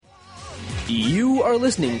You are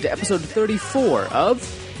listening to episode 34 of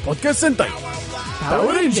Podcast Sentai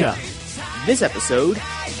Power Ranger. This episode,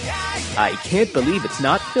 I can't believe it's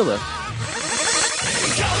not filler.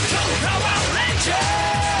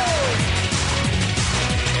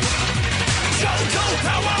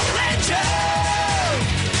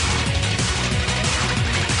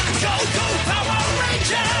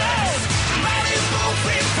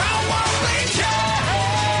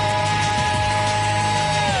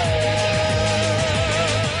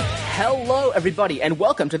 Hello, everybody, and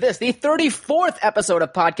welcome to this, the 34th episode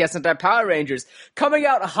of Podcast Sentai Power Rangers, coming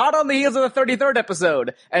out hot on the heels of the 33rd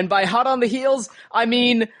episode. And by hot on the heels, I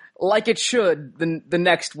mean like it should the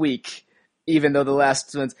next week, even though the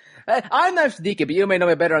last one's... I'm Nash Dika, but you may know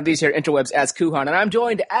me better on these here interwebs as Kuhan, and I'm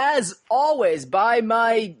joined, as always, by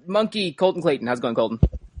my monkey, Colton Clayton. How's it going, Colton?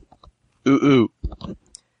 Ooh.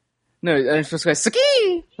 No, I'm supposed to say,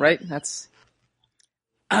 Saki! Right? That's...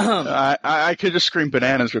 I could just scream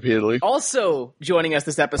bananas repeatedly. Also joining us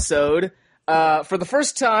this episode, for the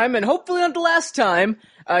first time, and hopefully not the last time,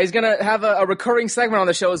 he's gonna have a recurring segment on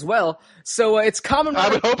the show as well. So it's Kamen Rider... I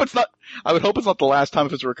would hope it's not the last time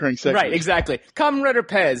if it's a recurring segment. Right, exactly. Kamen Rider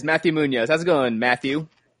Pez, Matthew Munoz. How's it going, Matthew?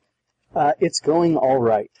 It's going all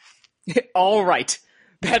right. All right.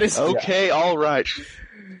 That is... Okay, yeah. All right.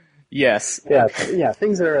 Yes. Yeah,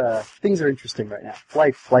 things are interesting right now.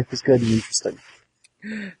 Life is good and interesting.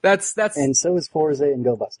 That's and so is Forza and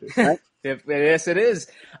Go Busters, right? Yes, it is.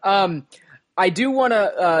 I do want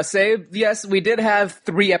to say, yes, we did have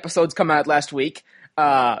 3 episodes come out last week,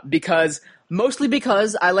 mostly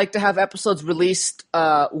because I like to have episodes released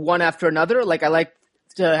one after another. Like, I like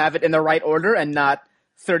to have it in the right order and not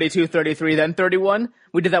 32, 33, then 31.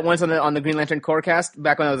 We did that once on the Green Lantern Corecast,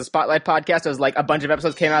 back when it was a Spotlight podcast. It was like a bunch of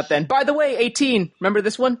episodes came out then. By the way, 18, remember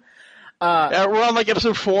this one? Yeah, we're on like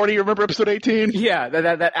episode 40. Remember episode 18? Yeah,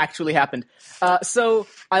 that actually happened. So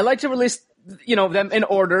I like to release, them in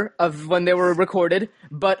order of when they were recorded,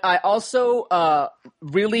 but I also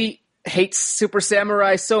really hate Super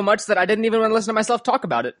Samurai so much that I didn't even want to listen to myself talk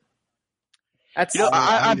about it. That's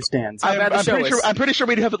I understand. I'm pretty sure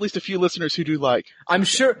we do have at least a few listeners who do like. I'm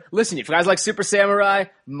sure. Listen, if you guys like Super Samurai,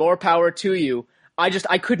 more power to you.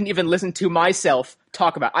 I couldn't even listen to myself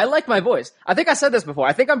talk about it. I like my voice. I think I said this before.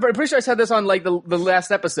 I'm pretty sure I said this on like the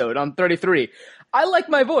last episode on 33. I like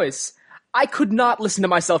my voice. I could not listen to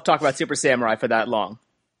myself talk about Super Samurai for that long.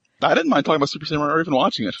 I didn't mind talking about Super Samurai or even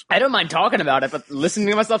watching it. I don't mind talking about it, but listening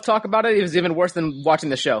to myself talk about it was even worse than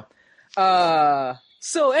watching the show.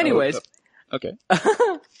 So anyways. Okay.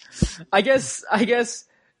 I guess,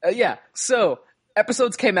 yeah. So,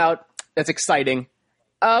 episodes came out. That's exciting.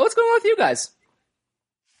 What's going on with you guys?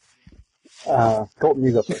 Colton,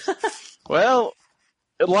 you go first. Well,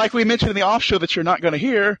 like we mentioned in the off show that you're not going to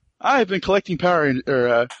hear, I've been collecting Teenage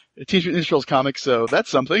Mutant Ninja Turtles comics, so that's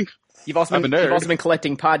something. You've also been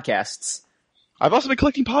collecting podcasts. I've also been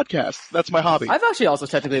collecting podcasts. That's my hobby. I've actually also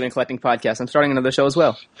technically been collecting podcasts. I'm starting another show as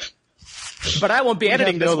well. But I won't be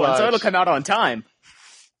editing this one, so it'll come out on time.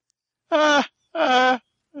 What's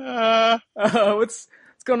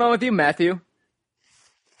going on with you, Matthew?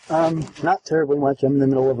 Not terribly much. I'm in the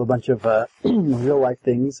middle of a bunch of real life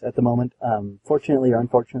things at the moment. Fortunately or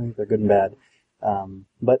unfortunately, they're good and bad.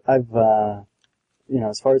 But I've,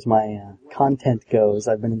 as far as my content goes,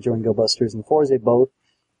 I've been enjoying Go Busters and Forza both,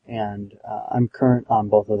 and I'm current on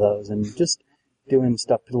both of those, and just doing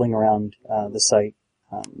stuff, fiddling around the site,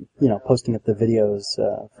 posting up the videos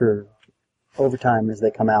for overtime as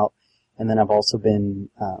they come out, and then I've also been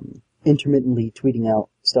intermittently tweeting out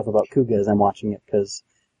stuff about Kuga as I'm watching it, because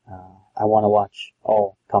I want to watch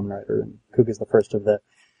all Kamen Rider, and Kuga's the first of the,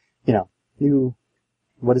 new,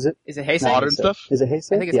 what is it? Is it Heisei? Modern stuff? Is it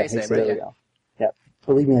Heisei? I think it's Heisei, right? There we go. Yeah.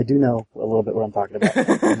 Believe me, I do know a little bit what I'm talking about.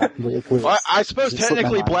 I'm not completely clueless. Well, I suppose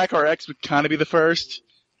technically Black RX would kind of be the first,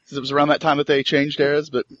 since it was around that time that they changed eras,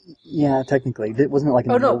 but... Yeah, technically. Wasn't it like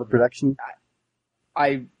in the middle of production?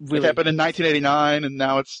 It happened in 1989, and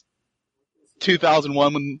now it's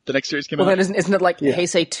 2001 when the next series came out. Well, then isn't it like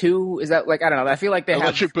Heisei 2? Is that like, I don't know, I feel like they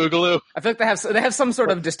Electric Boogaloo. I feel like they have some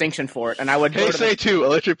sort of distinction for it, and I would... Heisei 2,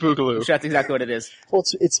 Electric Boogaloo. That's exactly what it is. Well,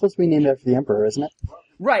 it's supposed to be named after the Emperor, isn't it?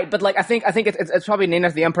 Right, but like I think it's probably named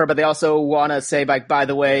after the Emperor, but they also want to say, like, by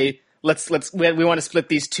the way, we want to split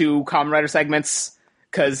these 2 Kamen Rider segments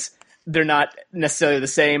because they're not necessarily the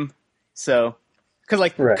same. So, because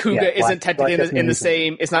like Kuga isn't technically in the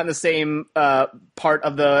same, it's not in the same part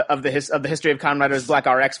of the history of Kamen Rider as Black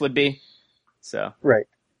RX would be. So right.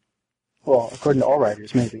 Well, according to all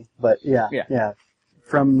writers, maybe, but yeah.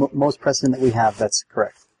 From most precedent that we have, that's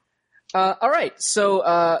correct. All right, so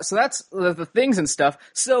that's the things and stuff.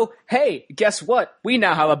 So hey, guess what? We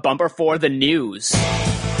now have a bumper for the news.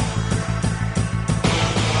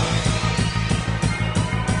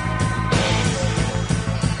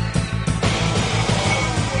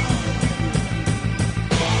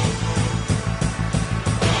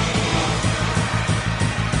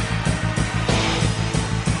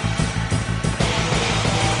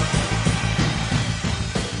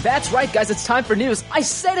 That's right, guys. It's time for news. I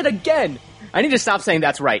said it again. I need to stop saying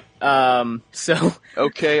that's right.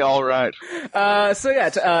 Okay, all right.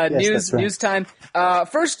 News right. news time.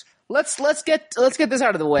 First, let's get this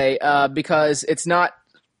out of the way because it's not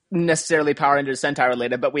necessarily Power Rangers Sentai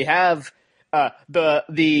related, but we have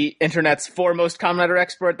the internet's foremost Kamen Rider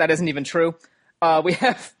expert. That isn't even true. We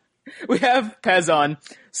have Pez on,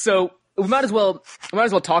 so we might as well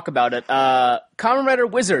talk about it. Kamen Rider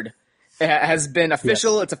Wizard has been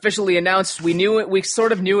official. Yes. It's officially announced. We knew it. We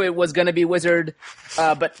sort of knew it was going to be Wizard,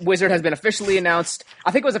 but Wizard has been officially announced.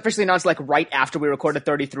 I think it was officially announced like right after we recorded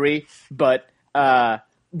 33, but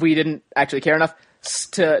we didn't actually care enough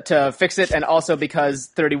to fix it, and also because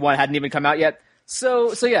 31 hadn't even come out yet.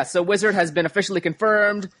 So Wizard has been officially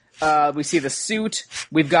confirmed. We see the suit.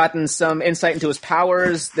 We've gotten some insight into his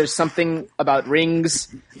powers. There's something about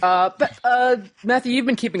rings. But Matthew, you've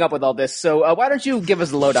been keeping up with all this, so why don't you give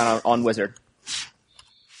us a lowdown on Wizard?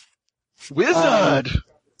 Wizard!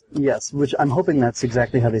 Yes, which I'm hoping that's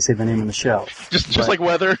exactly how they say the name of the show. Just like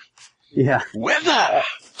weather. Yeah, Weather!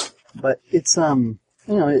 but it's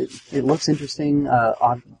it looks interesting.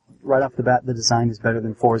 Right off the bat, the design is better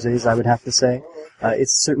than Forze's, I would have to say.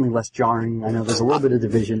 It's certainly less jarring. I know there's a little bit of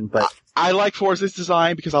division, but I like Forza's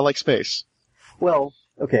design because I like space. well,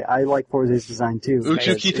 okay, I like Forze's design too.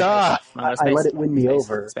 Uchukita! I let it win me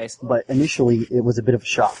over, Space. but initially it was a bit of a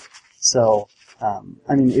shock. So,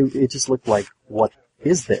 it just looked like, what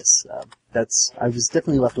is this? I was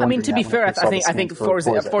definitely left I wondering. mean, to be that when fair, first saw the I think scan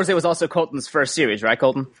for Forze was also Colton's first series, right,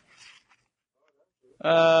 Colton?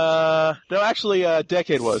 No, actually,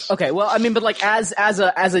 Decade was. Okay, well, I mean, but like as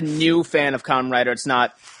a new fan of Kamen Rider, it's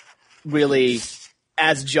not really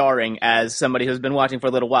as jarring as somebody who's been watching for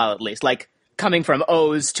a little while, at least. Like coming from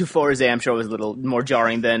O's to Forze, I'm sure was a little more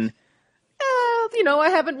jarring than. I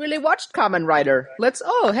haven't really watched Kamen Rider.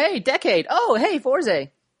 Hey, Decade. Oh, hey, Forze.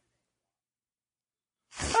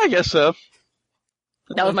 I guess so.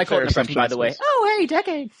 That was my Fair Colton impression, by the way. assumption. Oh, hey,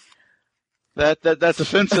 Decade. That's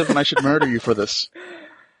offensive, and I should murder you for this.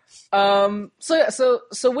 So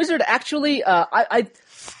Wizard actually, I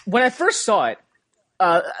when I first saw it,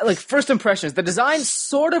 first impressions, the design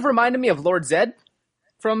sort of reminded me of Lord Zed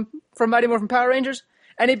from Mighty Morphin Power Rangers,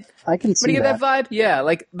 and I can when see you get that. that vibe, yeah,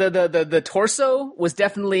 like the torso was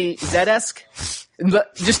definitely Zed-esque,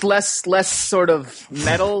 but just less sort of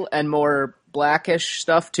metal and more blackish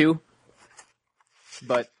stuff too.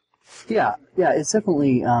 But Yeah, it's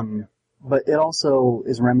definitely, but it also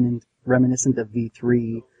is reminiscent of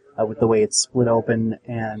V3 with the way it's split open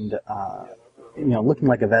and, looking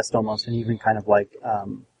like a vest almost, and even kind of like,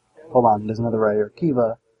 hold on, there's another writer,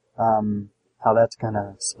 Kiva, how that's kind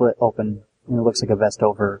of split open, and it looks like a vest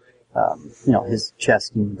over, his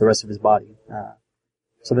chest and the rest of his body.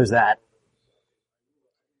 So there's that.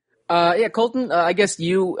 Colton, I guess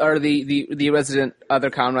you are the resident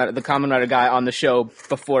other Kamen Rider guy on the show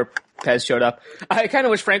before Pez showed up. I kind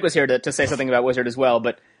of wish Frank was here to say something about Wizard as well,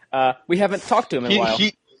 but we haven't talked to him in a while.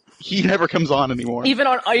 He never comes on anymore. Even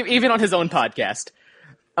on his own podcast.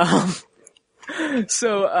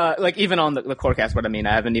 Even on the Corecast, what I mean,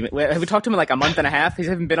 have we talked to him in like a month and a half? He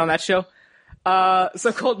hasn't been on that show.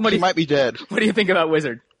 So Colton, He might be dead. what do you think about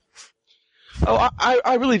Wizard? Oh,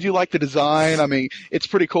 I really do like the design. I mean, it's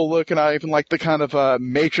pretty cool looking. I even like the kind of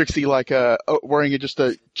Matrixy, like wearing just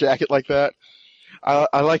a jacket like that.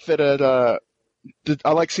 I like that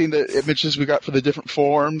I like seeing the images we got for the different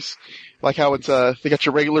forms, like how it's they got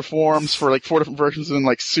your regular forms for like 4 different versions and then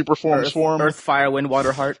like super forms form. Earth, Fire, Wind,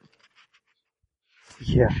 Water, Heart.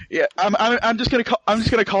 Yeah. Yeah, I'm just gonna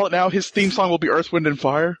call it now. His theme song will be Earth, Wind, and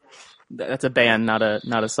Fire. That's a band, not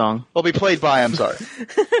a song. It'll be played by. I'm sorry.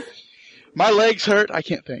 My legs hurt. I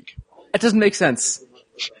can't think. It doesn't make sense.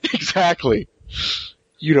 Exactly.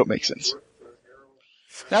 You don't make sense.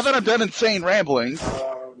 Now that I'm done insane rambling,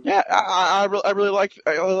 yeah, I really like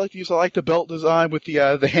the use. I like the belt design with the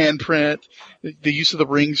handprint, the use of the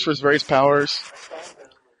rings for his various powers.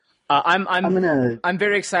 I'm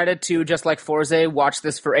very excited to, just like Forze, watch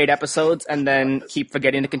this for 8 episodes and then keep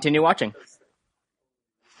forgetting to continue watching.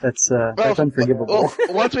 That's unforgivable. Well,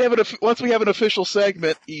 once we have an official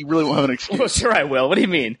segment, you really won't have an excuse. Well, sure I will. What do you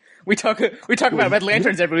mean? We talk about Red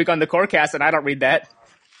Lanterns every week on the Corecast, and I don't read that.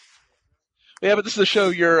 Yeah, but this is a show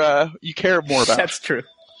you care more about. That's true.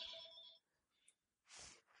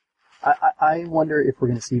 I wonder if we're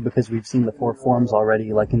going to see, because we've seen the 4 forms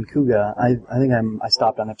already, like in Kuga, I think I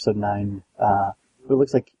stopped on episode 9, but it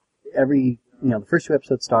looks like the first 2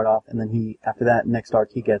 episodes start off, and then after that, next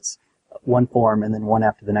arc, he gets 1 form, and then 1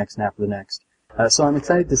 after the next, and after the next. So I'm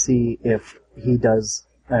excited to see if he does,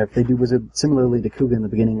 if they do Wizard similarly to Kuga in the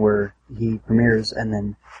beginning, where he premieres, and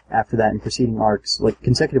then after that in preceding arcs, like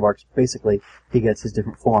consecutive arcs, basically, he gets his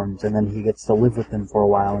different forms, and then he gets to live with them for a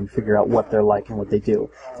while and figure out what they're like and what they do.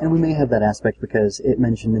 And we may have that aspect because it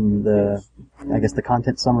mentioned in the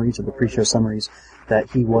content summaries or the pre-show summaries that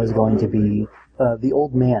he was going to be, the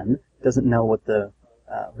old man doesn't know what the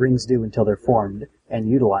rings do until they're formed and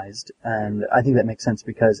utilized, and I think that makes sense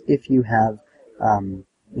because if you have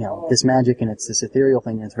this magic and it's this ethereal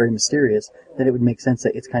thing and it's very mysterious, then it would make sense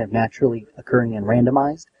that it's kind of naturally occurring and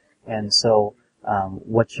randomized. And so,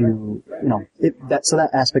 that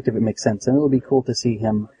aspect of it makes sense. And it would be cool to see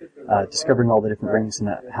him, discovering all the different rings and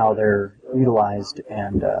how they're utilized.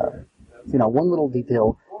 And, one little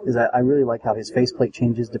detail is that I really like how his faceplate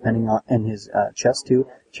changes depending on, and his, chest too,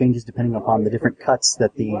 changes depending upon the different cuts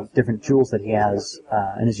that the different jewels that he has,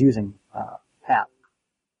 and is using, have.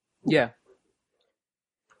 Yeah.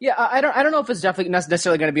 Yeah, I don't know if it's definitely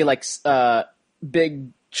necessarily going to be like big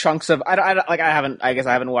chunks of. I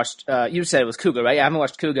haven't watched. You said it was Kuga, right? Yeah, I haven't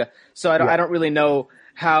watched Kuga, so I don't really know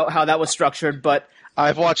how that was structured. But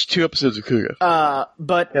I've watched 2 episodes of Kuga.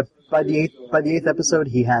 But by the eighth episode,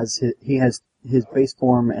 he has his base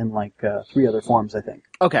form and like 3 other forms, I think.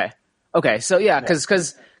 Okay. So yeah,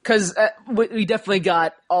 because we definitely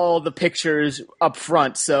got all the pictures up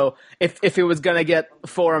front. So if it was gonna get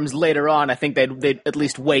forums later on, I think they'd at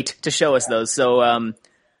least wait to show us those. So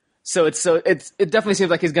it definitely seems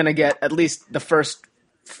like he's gonna get at least the first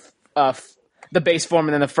the base form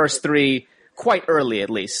and then the first 3 quite early at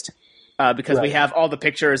least, because we have all the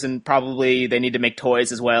pictures and probably they need to make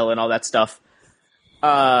toys as well and all that stuff.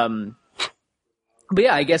 But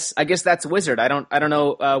yeah, I guess that's Wizard. I don't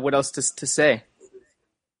know what else to say.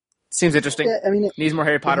 Seems interesting. Yeah, I mean, needs more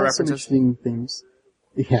Harry Potter references. Some interesting themes.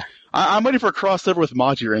 Yeah, I'm waiting for a crossover with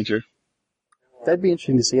Magi Ranger. that'd be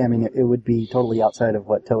interesting to see. I mean, it would be totally outside of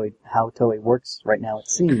how Toei works right now, it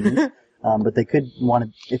seems. But they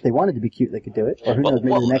if they wanted to be cute, they could do it. Or who knows?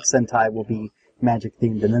 Maybe the next Sentai will be magic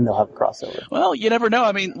themed, and then they'll have a crossover. Well, you never know.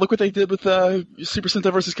 I mean, look what they did with Super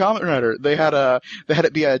Sentai versus Kamen Rider. They had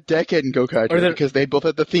it be a decade in Gokaiger because they both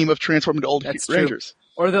had the theme of transforming to old Rangers. True.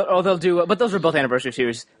 Or they'll do, but those are both anniversary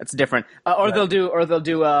series. That's different. They'll do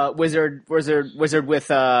Wizard with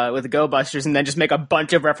the Go Busters, and then just make a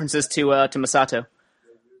bunch of references to Masato.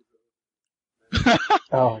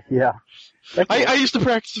 Oh yeah. I used to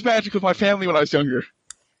practice magic with my family when I was younger.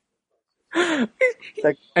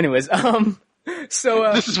 Anyways,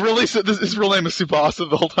 so this is really his real name is Tsubasa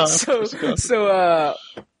the whole time. So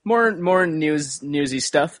more newsy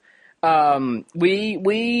stuff.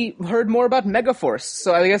 We heard more about Megaforce.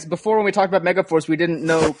 So I guess before when we talked about Megaforce, we didn't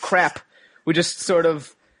know crap. We just sort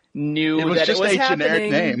of knew that it was happening. It was just a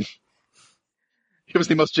generic name. It was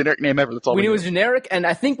the most generic name ever. That's all we knew. It was generic, and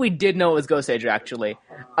I think we did know it was Ghost Ager, actually.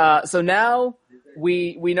 So now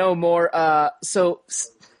we know more. So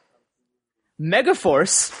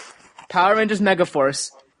Megaforce, Power Rangers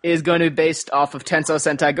Megaforce, is going to be based off of Tensou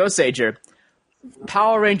Sentai Ghost Ager.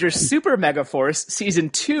 Power Rangers Super Megaforce Season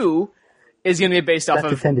 2 is going to be based off of...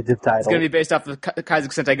 That's a tentative title. It's going to be based off of Kaizen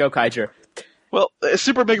Sentai Gokaiger. Well,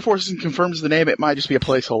 Super Megaforce isn't confirmed as the name. It might just be a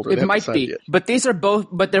placeholder. It might be. But they're both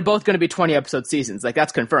going to be 20-episode seasons. Like,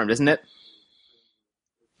 that's confirmed, isn't it?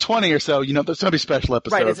 20 or so. There's going to be special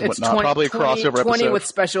episodes and whatnot. 20, probably a crossover 20 episode. With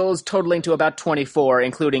specials totaling to about 24,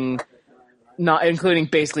 including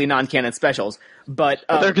basically non-canon specials. But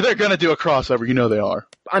they're going to do a crossover. You know they are.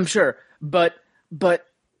 I'm sure. But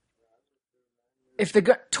if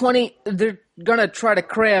they're 20, they're going to try to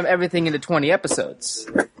cram everything into 20 episodes.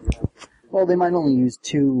 Well, they might only use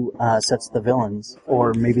 2 sets of the villains,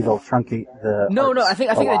 or maybe they'll truncate the. No. I think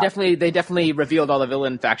they definitely revealed all the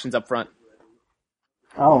villain factions up front.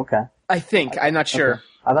 Oh, okay. I think I'm not sure. Okay.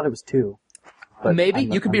 I thought it was 2. But maybe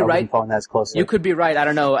you could be right. Following that as closely. You could be right. I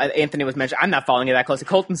don't know. Anthony was mentioned. I'm not following it that closely.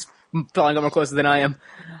 Colton's following it more closely than I am.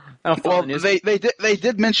 Well, they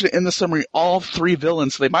did mention it in the summary, all 3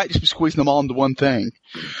 villains, so they might just be squeezing them all into one thing.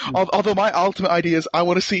 Although my ultimate idea is I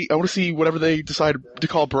want to see whatever they decide to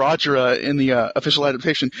call Barajira in the official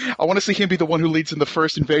adaptation. I want to see him be the one who leads in the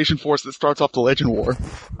first invasion force that starts off the Legend War.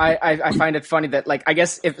 I find it funny that, like, I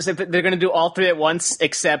guess if they're going to do all 3 at once,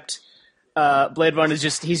 except Blade Runner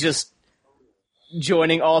he's just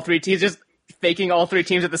joining all 3 teams. faking all three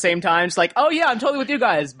teams at the same time. It's like, oh yeah, I'm totally with you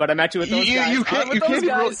guys, but I'm actually with those guys. You I'm with can't those be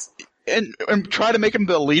real, guys. and try to make him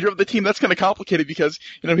the leader of the team. That's kind of complicated because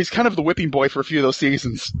he's kind of the whipping boy for a few of those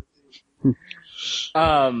seasons. He's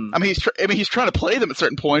trying to play them at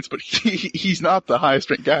certain points, but he's not the highest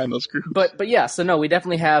ranked guy in those groups. But yeah, so no, we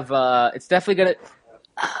definitely have. It's definitely gonna.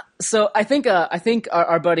 So I think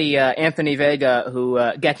our buddy Anthony Vega, who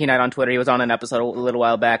Geki Knight on Twitter, he was on an episode a little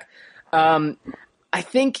while back. I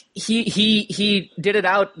think he did it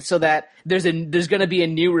out so that there's going to be a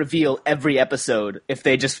new reveal every episode if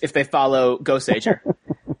they follow Ghost Sager.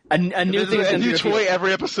 A new thing, a new toy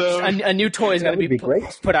every episode. A new toy is going to be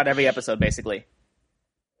put out every episode, basically.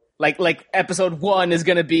 Like episode 1 is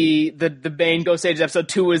going to be the main Ghost Sager. Episode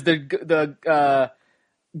 2 is the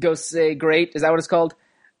Ghost Say Great. Is that what it's called?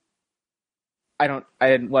 I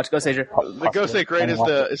didn't watch Ghost Sager. The Ghost Say Great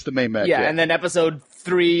is the main match. Yeah, and then episode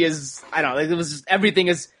 3 is I don't know. It was just, everything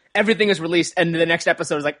is released, and the next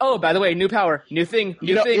episode is like, oh, by the way, new power, new thing,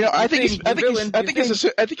 new thing. I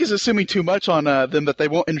think he's assuming too much on them that they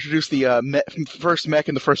won't introduce the first mech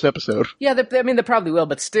in the first episode. Yeah, they probably will,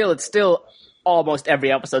 but still, it's still almost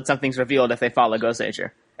every episode something's revealed if they follow Ghost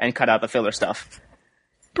Sager and cut out the filler stuff.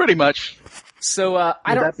 Pretty much. So Would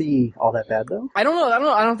that be all that bad though? I don't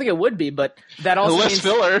know. I don't think it would be, but that also less means,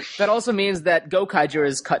 filler. That also means that Gokaiger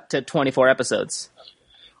is cut to 24 episodes.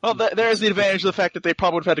 Well, there's the advantage of the fact that they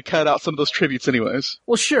probably would have had to cut out some of those tributes anyways.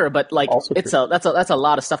 Well, sure, but like Also that's a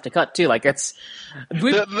lot of stuff to cut too. Like there's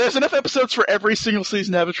enough episodes for every single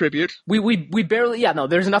season to have a tribute. we barely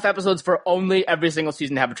there's enough episodes for only every single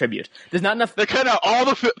season to have a tribute. There's not enough. They cut out all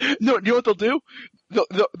the no. You know what they'll do?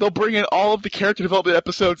 They'll bring in all of the character development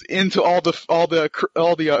episodes into all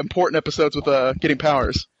the important episodes with getting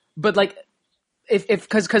powers. But like if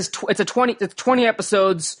because it's 20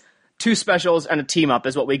 episodes. 2 specials and a team up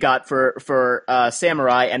is what we got for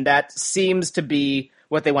Samurai, and that seems to be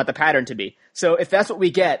what they want the pattern to be. So if that's what we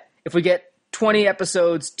get, if we get 20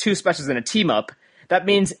 episodes, 2 specials, and a team up, that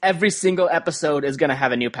means every single episode is going to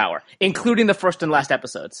have a new power, including the first and last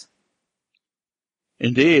episodes.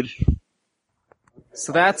 Indeed.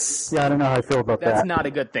 So that's I don't know how I feel about that. That's not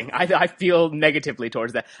a good thing. I feel negatively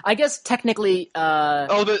towards that. I guess technically.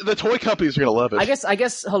 The toy companies are going to love it. I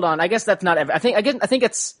guess. Hold on. I guess that's not every. I think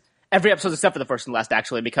it's. Every episode except for the first and last,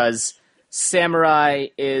 actually, because Samurai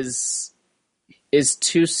is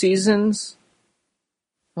 2 seasons.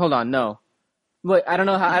 Hold on, no. Wait, I don't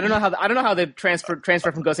know how the transfer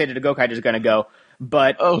from Ghost Sager to Gokaiger is going to go,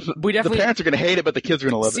 but we definitely the parents are going to hate it, but the kids are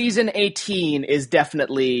going to love it. Season 18 is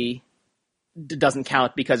definitely doesn't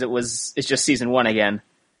count because it's just season 1 again.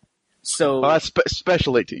 So that's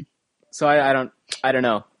special 18. So I don't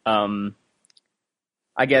know.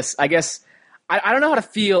 I guess. I don't know how to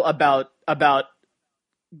feel about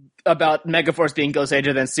Megaforce being Ghost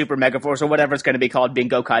Sager than Super Megaforce or whatever it's going to be called being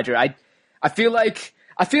Gokaiger. I feel like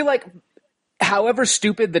however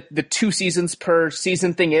stupid the 2 seasons per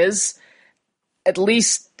season thing is, at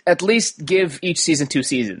least give each season 2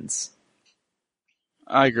 seasons.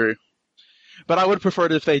 I agree, but I would prefer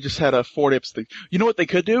it if they just had a 40 episode. You know what they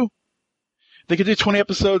could do? They could do 20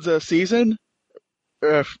 episodes a season.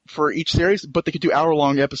 For each series, but they could do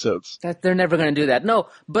hour-long episodes. They're never going to do that. No,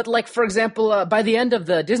 but like for example, by the end of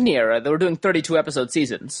the Disney era, they were doing 32-episode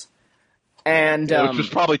seasons, and which was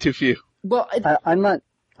probably too few. Well, I'm not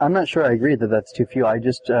sure I agree that that's too few. I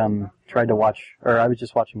just tried to watch, or I was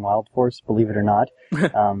just watching Wild Force, believe it or not,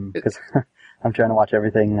 because I'm trying to watch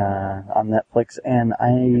everything on Netflix, and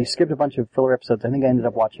I skipped a bunch of filler episodes. I think I ended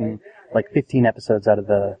up watching like 15 episodes out of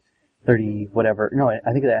the 30 whatever. No, I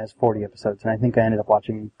think it has 40 episodes, and I think I ended up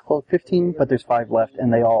watching 15, but there's 5 left,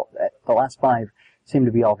 and the last 5 seem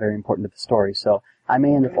to be all very important to the story, so I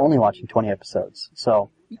may end up only watching 20 episodes. So,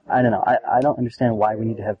 I don't know. I don't understand why we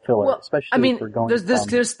need to have filler, especially if we're going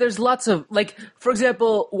there's lots of, like, for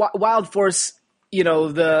example, Wild Force, they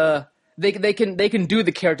can do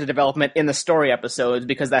the character development in the story episodes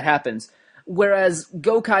because that happens. Whereas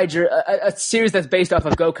Gokaiger, a series that's based off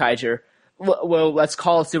of Gokaiger, well, let's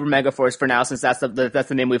call it Super Mega Force for now, since that's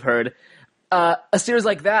the name we've heard. A series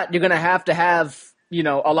like that, you're going to have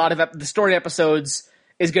a lot of the story episodes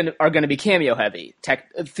are going to be cameo heavy,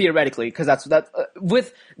 theoretically, because that's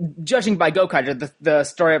with judging by Gokaiger, the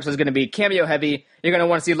story episode is going to be cameo heavy. You're going to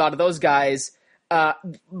want to see a lot of those guys.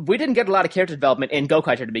 We didn't get a lot of character development in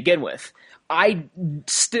Gokaiger to begin with. I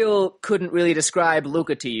still couldn't really describe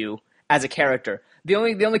Luca to you as a character. The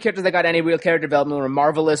only characters that got any real character development were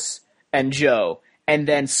Marvelous and Joe, and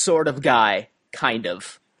then sort of Guy, kind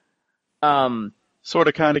of. Sort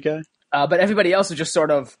of, kind of guy. But everybody else is just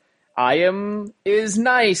sort of, is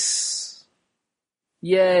nice.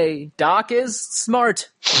 Yay. Doc is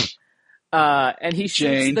smart. and he shoots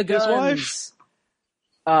Jane, the his guns.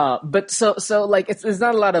 wife? But so like there's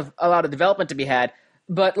not a lot of development to be had.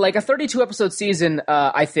 But like a 32 episode season,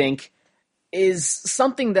 I think, is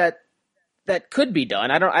something that could be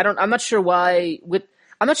done. I'm not sure why.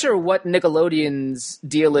 I'm not sure what Nickelodeon's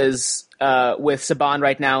deal is with Saban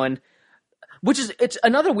right now, and it's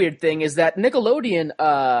another weird thing is that Nickelodeon.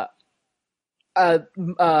 I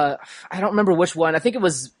don't remember which one. I think it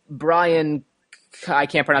was Brian. I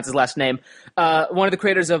can't pronounce his last name. One of the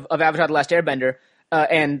creators of Avatar: The Last Airbender,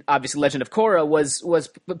 and obviously Legend of Korra was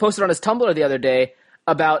posted on his Tumblr the other day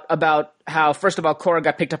about how, first of all, Korra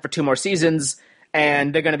got picked up for 2 more seasons,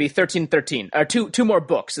 and they're going to be 13, or two more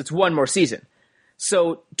books. It's 1 more season.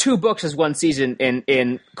 So 2 books is 1 season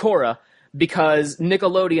in Korra, because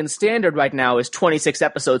Nickelodeon's standard right now is 26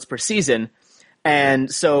 episodes per season,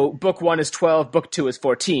 and so book 1 is 12, book 2 is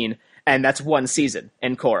 14, and that's 1 season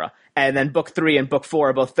in Korra. And then book 3 and book 4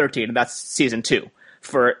 are both 13, and that's season 2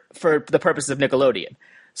 for the purposes of Nickelodeon.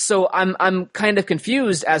 So I'm kind of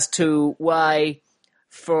confused as to why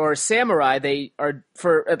for Samurai they are,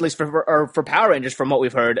 for at least for Power Rangers, from what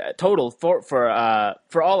we've heard, total for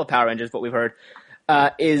all of Power Rangers, what we've heard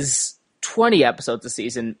is 20 episodes a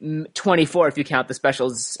season, 24 if you count the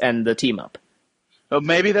specials and the team up. Well,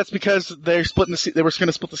 maybe that's because they're splitting they were going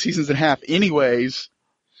to split the seasons in half anyways.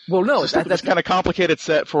 Well, no, that's kind of complicated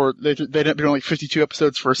set for they didn't do only 52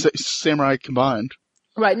 episodes for Samurai combined.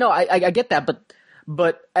 Right. No, I get that,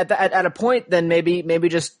 but at a point, then maybe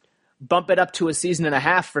just bump it up to a season and a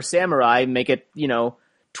half for Samurai, make it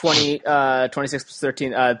 26 plus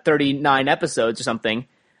 13, 39 episodes or something,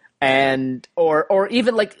 and or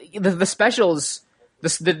even like the specials,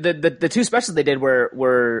 the 2 specials they did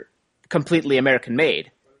were completely American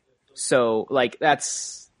made, so like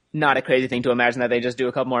that's not a crazy thing to imagine that they just do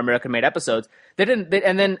a couple more American made episodes. They didn't,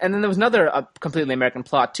 and then there was another completely American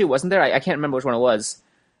plot too, wasn't there? I can't remember which one it was.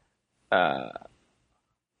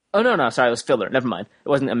 Oh no, sorry, it was filler. Never mind, it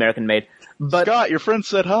wasn't American made. But Scott, your friend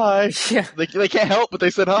said hi. Yeah, they can't help, but they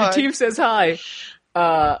said hi. The team says hi.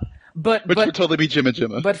 But which would totally be Jimma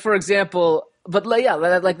Jimma. But for example, like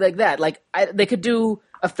that. They could do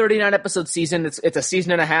a 39 episode season. It's a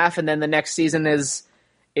season and a half, and then the next season is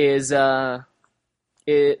and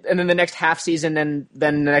then the next half season, and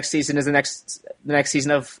then the next season is the next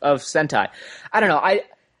season of Sentai. I don't know.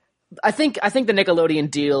 I think the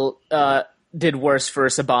Nickelodeon deal did worse for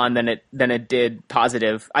Saban than it did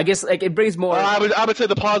positive. I guess like it brings more. I would say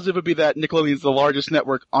the positive would be that Nickelodeon is the largest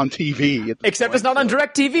network on TV. Except it's not on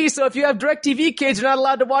DirecTV. So if you have DirecTV kids, you're not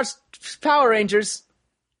allowed to watch Power Rangers.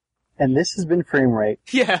 And this has been Frame Rate.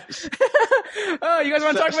 Yeah. Oh, you guys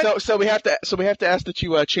want to talk about? So we have to ask that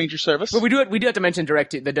you change your service. But we do have to mention the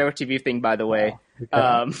DirecTV thing, by the way.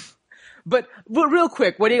 Oh, okay. But real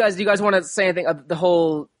quick, do you guys want to say anything of the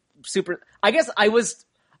whole super? I guess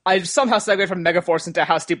I somehow segued from Megaforce into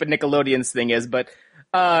how stupid Nickelodeon's thing is. But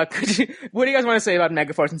what do you guys want to say about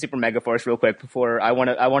Megaforce and Super Megaforce real quick before I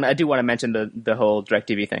do want to mention the whole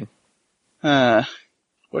DirecTV thing.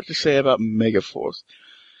 What to say about Megaforce?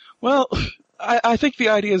 Well, I think the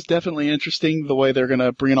idea is definitely interesting, the way they're going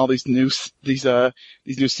to bring in all these new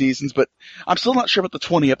seasons, but I'm still not sure about the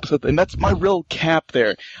 20 episode thing. That's my real cap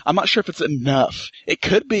there. I'm not sure if it's enough. It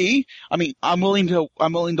could be. I mean, I'm willing to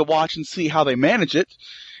watch and see how they manage it,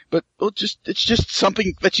 but it's just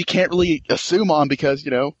something that you can't really assume on because,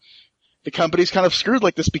 the company's kind of screwed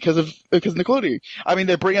like this because Nickelodeon. I mean,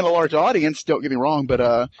 they bring in a large audience, don't get me wrong,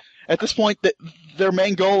 but at this point, their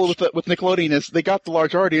main goal with Nickelodeon is they got the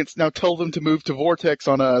large audience. Now tell them to move to Vortex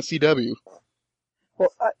on CW.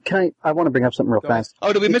 Well, I want to bring up something real fast.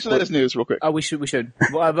 Oh, did we mention that as news real quick? Oh, we should.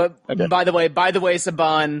 Well, but okay. By the way,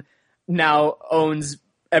 Saban now owns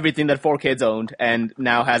everything that 4Kids owned and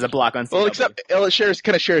now has a block on CW. Well, except it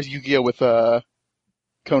kind of shares Yu-Gi-Oh with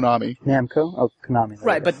Konami. Namco? Oh, Konami.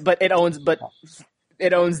 Right, but it owns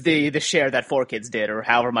the share that 4Kids did, or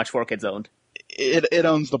however much 4Kids owned. It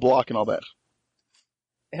owns the block and all that.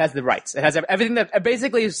 It has the rights. It has everything that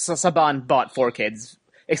basically Saban bought 4Kids,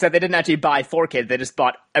 except they didn't actually buy 4Kids. They just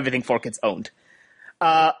bought everything 4Kids owned.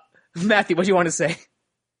 Matthew, what do you want to say?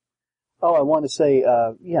 Oh, I want to say,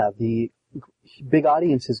 the big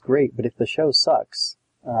audience is great, but if the show sucks,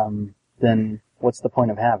 then what's the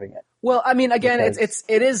point of having it? Well, I mean, again,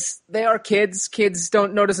 they are kids. Kids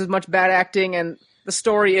don't notice as much bad acting, and the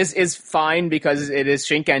story is fine because it is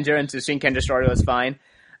Shinkenger, and the Shinkenger story was fine.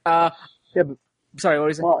 Yeah, but sorry, what were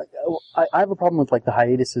you saying? Well, I have a problem with like the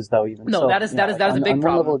hiatuses though. Even no, so, that is a big problem. On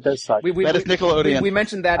one level, it does suck. That is Nickelodeon. We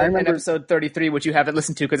mentioned that in episode 33, which you haven't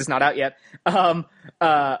listened to because it's not out yet. Oh,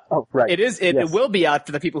 right. It will be out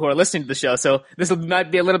for the people who are listening to the show. So this might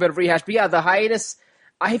be a little bit of rehash. But yeah, the hiatus.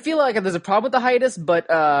 I feel like there's a problem with the hiatus, but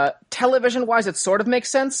television-wise, it sort of makes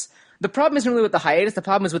sense. The problem isn't really with the hiatus. The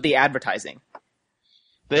problem is with the advertising.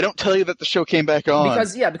 They don't tell you that the show came back on.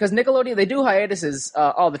 Because Nickelodeon, they do hiatuses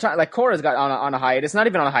all the time. Like Korra's got on a hiatus. Not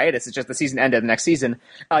even on a hiatus. It's just the season ended the next season.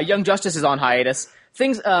 Young Justice is on hiatus.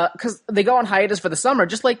 Things because they go on hiatus for the summer,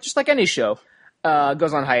 just like any show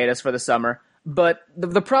goes on hiatus for the summer. But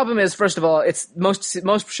the problem is, first of all, it's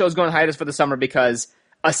most shows go on hiatus for the summer because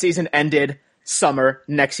a season ended, summer,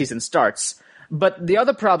 next season starts. But the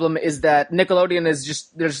other problem is that Nickelodeon is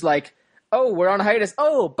just there's like, oh, we're on hiatus.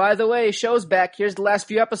 Oh, by the way, show's back. Here's the last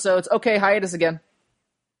few episodes. Okay, hiatus again.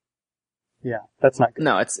 Yeah, that's not good.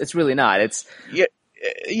 No, it's really not. It's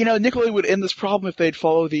Nickelodeon would end this problem if they'd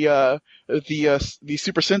follow the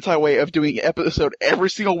Super Sentai way of doing an episode every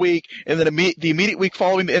single week, and then the immediate week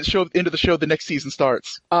following the end of the show, the next season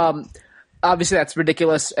starts. Obviously, that's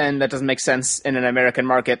ridiculous, and that doesn't make sense in an American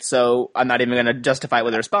market, so I'm not even going to justify it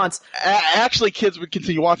with a response. Actually, kids would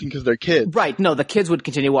continue watching because they're kids. Right, no, the kids would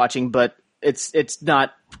continue watching, but it's cost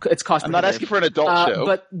prohibitive. I'm not asking for an adult show.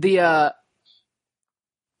 But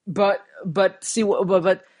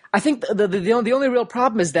I think the only real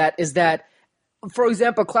problem is that for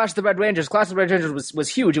example, Clash of the Red Rangers was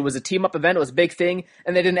huge. It was a team-up event. It was a big thing,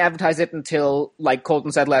 and they didn't advertise it until, like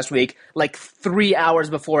Colton said last week, like 3 hours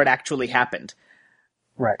before it actually happened.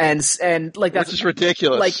 Right. And like that's which is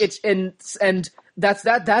ridiculous. Like it's and that's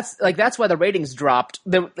why the ratings dropped.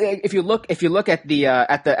 If you look at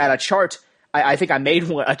a chart, I think I made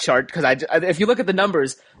a chart because if you look at the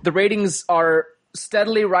numbers, the ratings are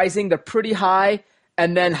steadily rising. They're pretty high.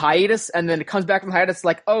 And then hiatus, and then it comes back from hiatus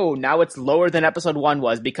like, oh, now it's lower than episode 1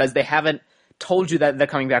 was because they haven't told you that they're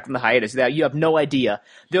coming back from the hiatus. That you have no idea.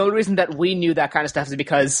 The only reason that we knew that kind of stuff is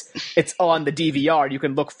because it's on the DVR. You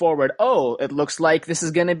can look forward. Oh, it looks like this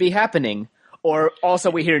is going to be happening. Or also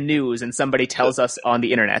we hear news and somebody tells us on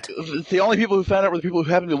the internet. The only people who found out were the people who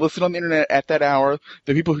happened to listen on the internet at that hour,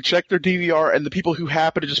 the people who checked their DVR, and the people who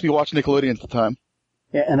happened to just be watching Nickelodeon at the time.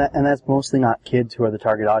 Yeah, and that's mostly not kids who are the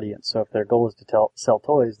target audience. So if their goal is to sell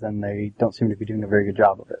toys, then they don't seem to be doing a very good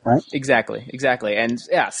job of it, right? Exactly. And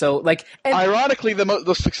yeah, so like, ironically,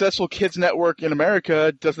 the successful kids network in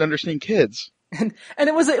America doesn't understand kids. And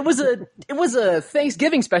it was a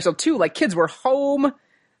Thanksgiving special too. Like kids were home,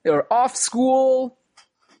 they were off school.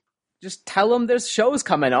 Just tell them there's shows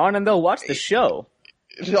coming on, and they'll watch the show.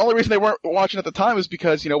 The only reason they weren't watching at the time is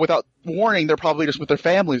because, without warning, they're probably just with their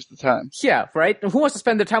families at the time. Yeah, right? And who wants to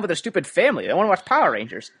spend their time with their stupid family? They want to watch Power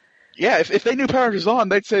Rangers. Yeah, if they knew Power Rangers on,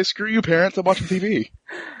 they'd say, screw you, parents, I'm watching TV.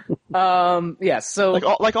 Yeah, so...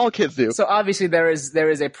 Like all kids do. So obviously there is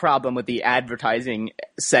a problem with the advertising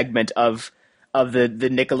segment of the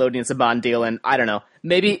Nickelodeon Saban deal, and I don't know.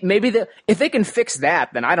 Maybe if they can fix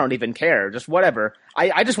that, then I don't even care. Just whatever.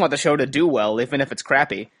 I just want the show to do well, even if it's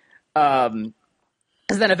crappy.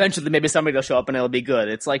 Because then eventually maybe somebody will show up and it'll be good.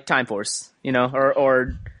 It's like Time Force,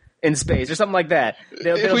 or In Space or something like that.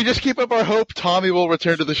 If we just keep up our hope, Tommy will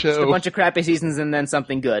return to the show. A bunch of crappy seasons and then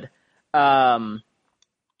something good. Dino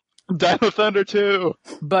Thunder 2.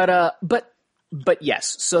 But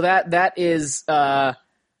yes. So that is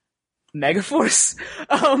Megaforce.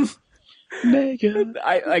 Mega.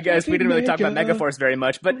 I guess we didn't really talk about Megaforce very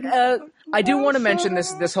much, but I do want to mention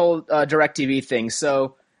this whole DirecTV thing.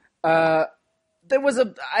 So. There was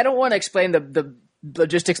I don't want to explain the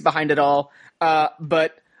logistics behind it all,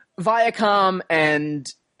 but Viacom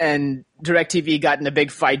and DirecTV got in a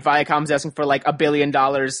big fight. Viacom's asking for like $1 billion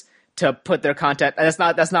to put their content. That's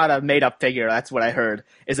not a made up figure. That's what I heard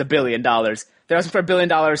is $1 billion. They're asking for $1 billion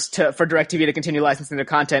for DirecTV to continue licensing their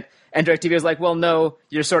content, and DirecTV was like, well, no,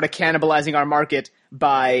 you're sort of cannibalizing our market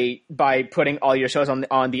by putting all your shows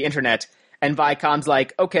on the internet. And Viacom's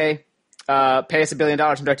like, okay, pay us $1 billion,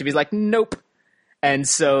 and DirecTV's like, nope. And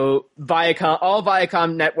so all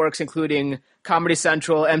Viacom networks, including Comedy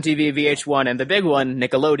Central, MTV, VH1, and the big one,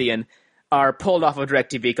 Nickelodeon, are pulled off of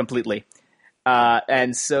DirecTV completely.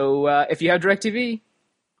 And so if you have DirecTV,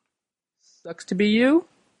 sucks to be you.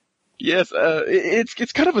 Yes,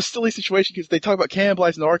 it's kind of a silly situation because they talk about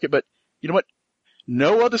cannibalizing the market, but you know what?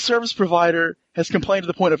 No other service provider has complained to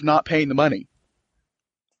the point of not paying the money.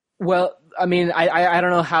 Well, I mean, I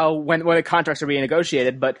don't know how when the contracts are being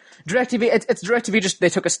negotiated, but DirecTV, it's DirecTV. Just they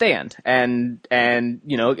took a stand, and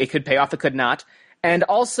it could pay off, it could not. And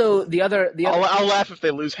also the other I'll laugh if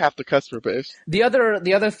they lose half the customer base. The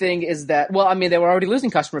other thing is that, well, I mean, they were already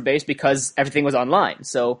losing customer base because everything was online.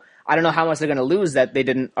 So I don't know how much they're going to lose that they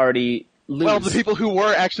didn't already lose. Well, the people who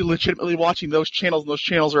were actually legitimately watching those channels, and those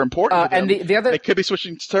channels are important to them. And the other, they could be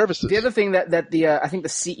switching services. The other thing that I think the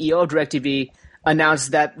CEO of DirecTV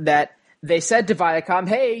announced that they said to Viacom,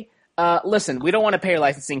 hey, listen, we don't want to pay your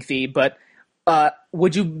licensing fee, but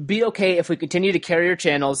would you be okay if we continue to carry your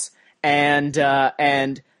channels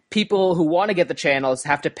and people who want to get the channels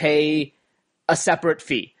have to pay a separate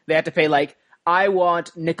fee? They have to pay, like, I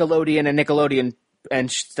want Nickelodeon and Nickelodeon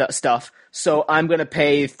and stuff, so I'm going to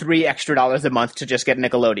pay $3 extra a month to just get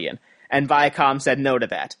Nickelodeon. And Viacom said no to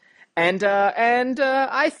that. And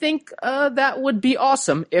I think that would be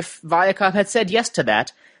awesome if Viacom had said yes to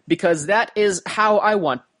that, because that is how I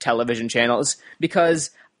want television channels,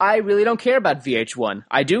 because I really don't care about VH1.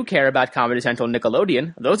 I do care about Comedy Central and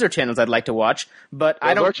Nickelodeon. Those are channels I'd like to watch, but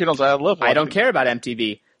Those are channels I love watching. I don't care about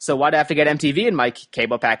MTV. So why do I have to get MTV in my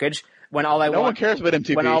cable package when all I want? No one cares about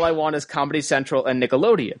MTV. When all I want is Comedy Central and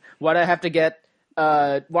Nickelodeon. Why do I have to get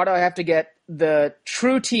the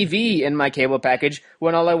True TV in my cable package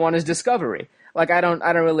when all I want is Discovery? Like, I don't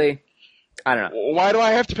know. Why do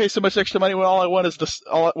I have to pay so much extra money when all I want is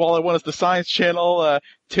the Science Channel,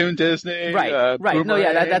 Toon Disney, right? No,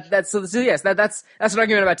 yeah, that's an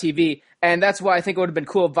argument about TV, and that's why I think it would have been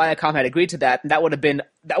cool if Viacom had agreed to that. And that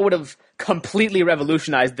would have completely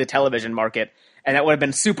revolutionized the television market, and that would have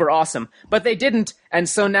been super awesome. But they didn't, and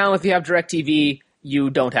so now if you have DirecTV, you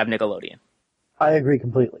don't have Nickelodeon. I agree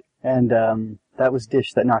completely, and that was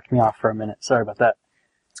Dish that knocked me off for a minute. Sorry about that.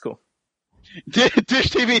 It's cool. Dish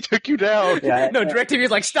TV took you down. Yeah, no, DirecTV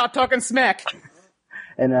is like, stop talking smack.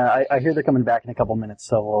 And I hear they're coming back in a couple minutes,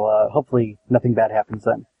 so we'll, hopefully nothing bad happens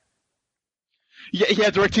then. Yeah,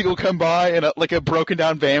 DirecTV will come by in a broken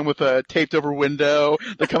down van with a taped over window.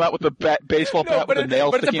 They come out with a baseball bat with a nail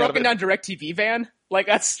but sticking out of it. But it's a broken down DirecTV van. Like,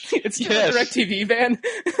 it's still Yes. a DirecTV van.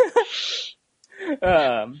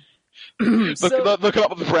 They'll come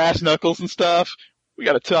up with brass knuckles and stuff. We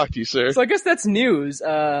got to talk to you, sir. So I guess that's news.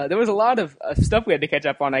 There was a lot of stuff we had to catch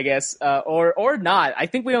up on, I guess, or not. I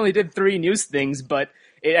think we only did 3 news things, but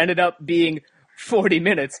it ended up being 40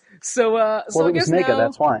 minutes. So I it guess was mega. now,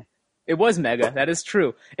 That's why. It was mega. That is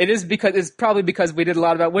true. It's probably because we did a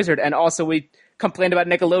lot about Wizard, and also we complained about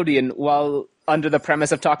Nickelodeon while under the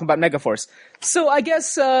premise of talking about Megaforce. So I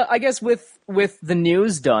guess with the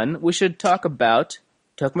news done, we should talk about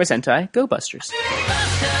Tokyo Sentai Go Busters.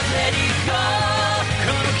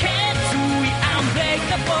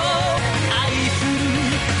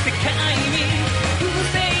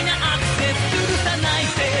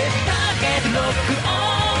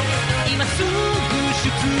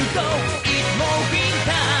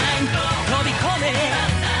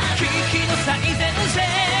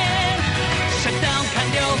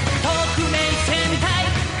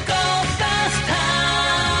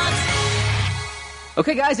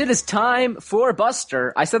 Okay, guys, it is time for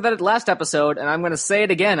Buster. I said that at last episode, and I'm going to say it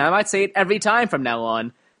again. I might say it every time from now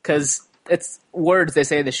on, because it's words they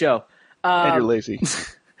say in the show. And you're lazy.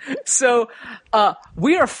 So,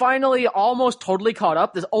 we are finally almost totally caught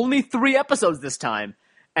up. There's only 3 episodes this time,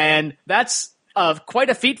 and that's quite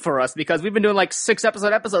a feat for us, because we've been doing like 6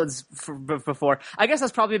 episodes before. I guess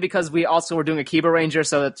that's probably because we also were doing a Kiba Ranger,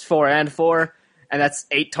 so that's 4 and 4, and that's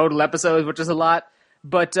 8 total episodes, which is a lot.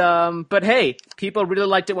 But hey, people really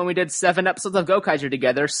liked it when we did 7 episodes of Gokaiger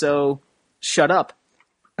together, so shut up.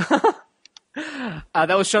 That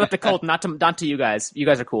was shut up to Colt, not to you guys. You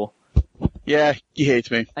guys are cool. Yeah, he hates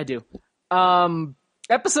me. I do.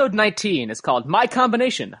 Episode 19 is called My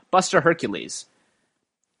Combination, Buster Hercules.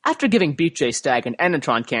 After giving Beat J Stag an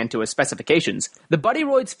Enetron can to his specifications, the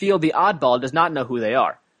Buddyroids feel the oddball does not know who they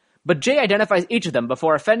are. But Jay identifies each of them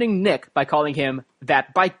before offending Nick by calling him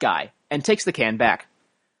that bike guy, and takes the can back.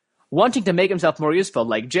 Wanting to make himself more useful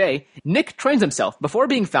like Jay, Nick trains himself before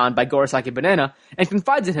being found by Gorosaki Banana and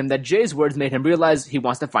confides in him that Jay's words made him realize he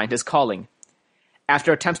wants to find his calling.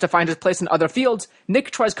 After attempts to find his place in other fields,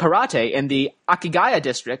 Nick tries karate in the Akigaya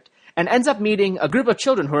district and ends up meeting a group of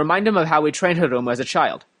children who remind him of how he trained Hiromu as a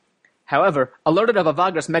child. However, alerted of a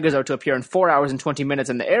Vagras Megazord to appear in 4 hours and 20 minutes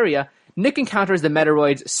in the area, Nick encounters the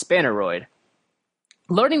Metaroid's Spanneroid.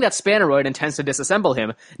 Learning that Spanneroid intends to disassemble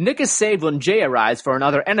him, Nick is saved when Jay arrives for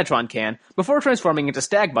another Enetron can, before transforming into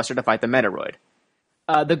Stagbuster to fight the Metaroid.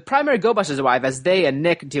 The primary Go-Busters arrive as they and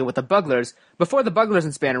Nick deal with the Bugglers, before the Bugglers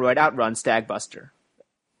and Spanneroid outrun Stagbuster.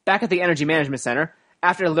 Back at the Energy Management Center,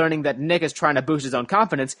 after learning that Nick is trying to boost his own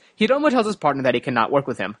confidence, Hiromu tells his partner that he cannot work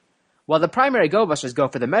with him. While the primary Go-Busters go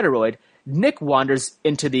for the Metaroid, Nick wanders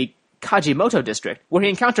into the Kajimoto district, where he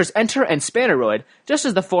encounters Enter and Spanneroid, just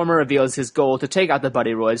as the former reveals his goal to take out the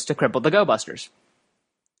Buddyroids to cripple the Go-Busters.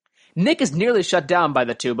 Nick is nearly shut down by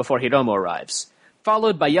the two before Hiromu arrives,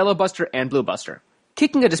 followed by Yellow Buster and Blue Buster.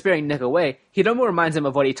 Kicking a despairing Nick away, Hiromu reminds him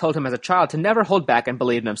of what he told him as a child to never hold back and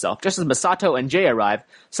believe in himself, just as Masato and Jay arrive,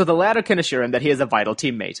 so the latter can assure him that he is a vital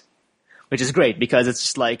teammate. Which is great, because it's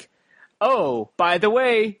just like, oh, by the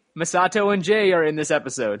way, Masato and Jay are in this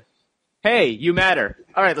episode. Hey, you matter.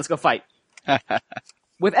 All right, let's go fight.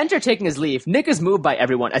 With Enter taking his leave, Nick is moved by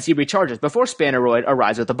everyone as he recharges before Spanneroid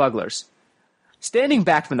arrives with the Bugglers. Standing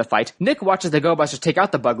back from the fight, Nick watches the Go-Busters take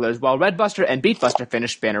out the Bugglers while Red Buster and Beat Buster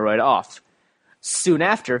finish Spanneroid off. Soon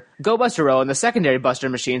after, Go-Buster-O and the secondary Buster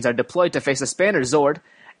machines are deployed to face a Spanner Zord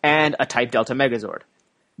and a Type Delta Megazord.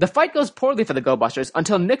 The fight goes poorly for the Go-Busters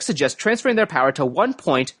until Nick suggests transferring their power to 1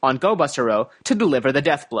 point on Go-Buster-O to deliver the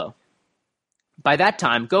death blow. By that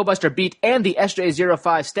time, Go-Buster Beat and the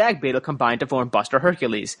SJ-05 Stag Beetle combine to form Buster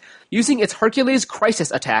Hercules, using its Hercules Crisis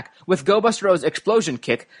attack with Go-Buster-O's Explosion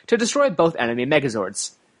Kick to destroy both enemy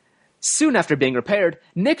Megazords. Soon after being repaired,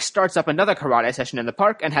 Nick starts up another karate session in the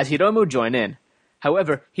park and has Hiromu join in.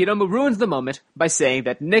 However, Hiromu ruins the moment by saying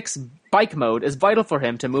that Nick's bike mode is vital for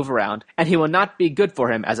him to move around, and he will not be good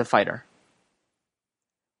for him as a fighter.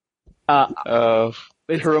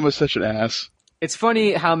 Hiromu's such an ass. It's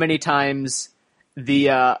funny how many times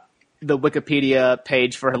the Wikipedia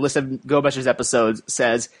page for a list of Go Busters episodes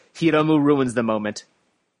says Hiromu ruins the moment.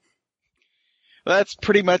 That's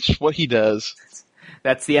pretty much what he does.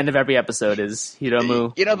 That's the end of every episode is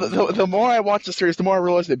Hiromu. You know, the more I watch the series, the more I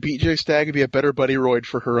realize that BJ Stagg would be a better buddy roid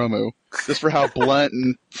for Hiromu, just for how blunt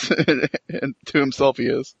and to himself he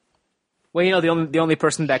is. Well, you know, the only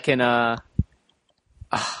person that can I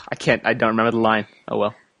don't remember the line. Oh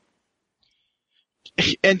well.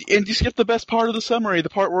 And you skip the best part of the summary, the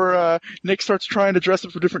part where Nick starts trying to dress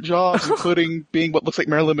up for different jobs, including being what looks like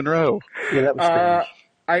Marilyn Monroe. Yeah, that was strange.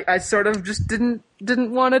 I sort of just didn't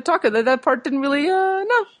want to talk about that part. Didn't really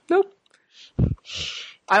nope.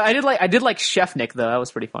 I did like Chef Nick though. That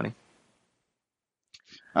was pretty funny.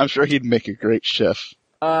 I'm sure he'd make a great chef.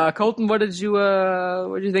 Colton, what did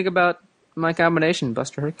you think about my combination,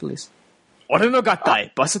 Buster Hercules?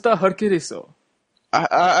 Orenogatai, Buster Hercules.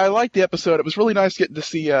 I liked the episode. It was really nice getting to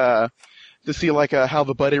see like how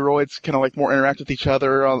the buddy roids kind of like more interact with each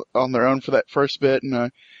other on their own for that first bit,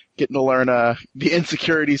 and getting to learn the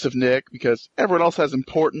insecurities of Nick because everyone else has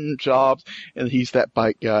important jobs and he's that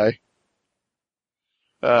bike guy.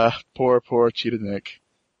 Poor Cheetah Nick.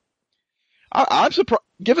 I'm surprised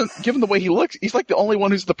given the way he looks. He's like the only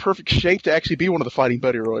one who's the perfect shape to actually be one of the fighting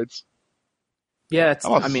buddy roids. Yeah,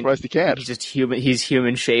 I'm surprised he can't. He's just human. He's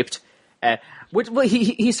human shaped.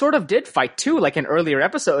 He sort of did fight too, like in earlier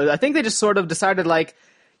episodes. I think they just sort of decided, like,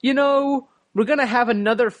 you know, we're gonna have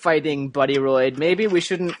another fighting buddy roid. Maybe we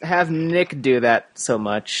shouldn't have Nick do that so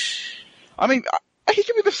much. I mean, he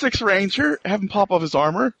could be the Sixth Ranger, have him pop off his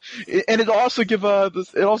armor, and it'll also give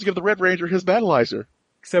the Red Ranger his battleizer.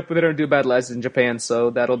 Except they don't do battleizers in Japan, so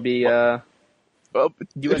that'll be US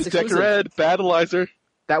exclusive. Red battleizer.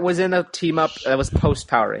 That was in a team up. That was post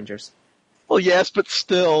Power Rangers. Well, yes, but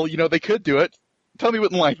still, you know, they could do it. Tell me you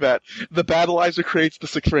wouldn't like that. The battleizer creates the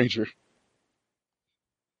Sixth Ranger.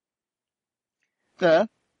 Not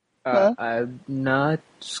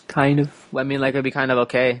kind of. I mean, like, it'd be kind of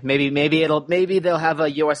okay. Maybe they'll have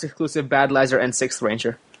a US exclusive battleizer and Sixth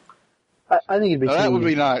Ranger. I think it'd be. That would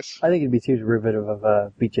be nice. I think it'd be too derivative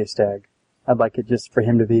of BJ Stagg. I'd like it just for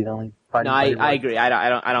him to be the only fighting. No, I agree. I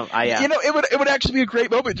don't. You know, it would actually be a great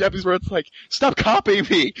moment, Japanese, where it's like, stop copying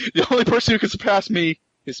me. The only person who can surpass me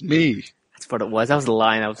is me. That's what it was. That was the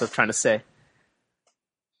line I was trying to say.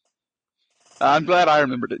 I'm glad I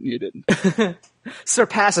remembered it and you didn't.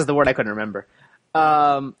 Surpass is the word I couldn't remember.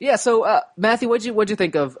 So Matthew, what'd you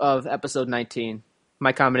think of episode 19?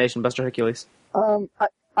 My combination, Buster Hercules.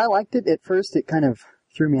 I liked it at first. It kind of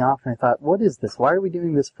threw me off, and I thought, what is this? Why are we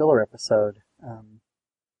doing this filler episode?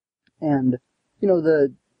 And you know,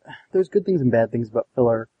 there's good things and bad things about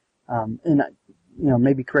filler. And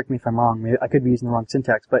maybe correct me if I'm wrong. Maybe I could be using the wrong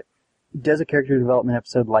syntax, but does a character development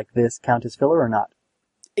episode like this count as filler or not?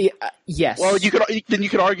 Yes. Well, you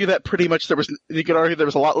could argue that pretty much there was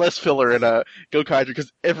a lot less filler in Gokaiger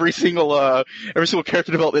because every single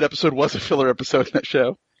character development episode was a filler episode in that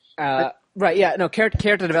show. Right. Yeah. No.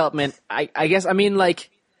 Character development. I guess. I mean, like,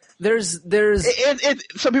 there's. And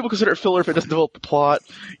some people consider it filler if it doesn't develop the plot.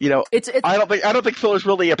 You know, I don't think filler is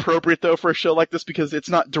really appropriate though for a show like this because it's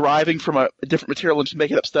not deriving from a different material and just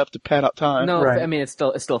making up stuff to pad out time. No, right. I mean it's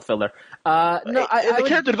still filler.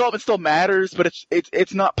 Character development still matters, but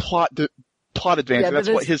it's not plot advancing. Yeah, that's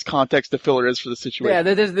what his context of filler is for the situation.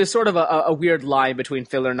 Yeah, there's sort of a weird line between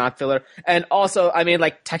filler and not filler. And also, I mean,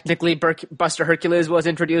 like, technically Buster Hercules was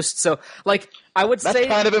introduced, so, like, That's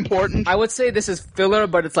kind of important. I would say this is filler,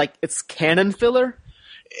 but it's canon filler.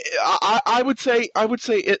 I would say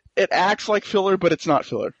it acts like filler, but it's not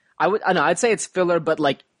filler. I'd say it's filler, but,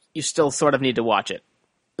 like, you still sort of need to watch it.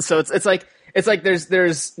 So it's like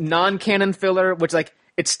there's non-canon filler, which, like,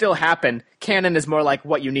 it still happened. Canon is more like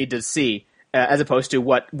what you need to see, as opposed to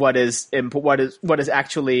what is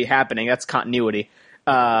actually happening. That's continuity.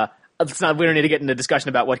 It's not. We don't need to get into a discussion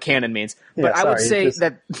about what canon means. Yeah, but I would sorry, say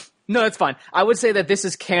that no, that's fine. I would say that this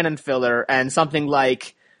is canon filler, and something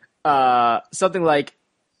like episode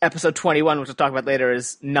 21, which we'll talk about later,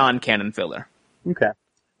 is non-canon filler. Okay.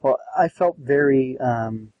 Well, I felt very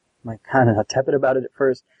kind of tepid about it at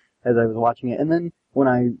first as I was watching it, and then when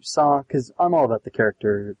I saw, because I'm all about the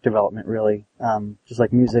character development, really. Just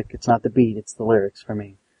like music, it's not the beat, it's the lyrics for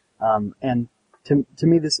me. And to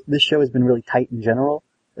me, this show has been really tight in general,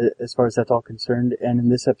 as far as that's all concerned. And in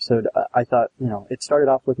this episode, I thought, it started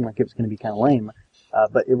off looking like it was going to be kind of lame,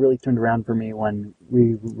 but it really turned around for me when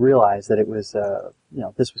we realized that it was,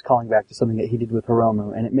 this was calling back to something that he did with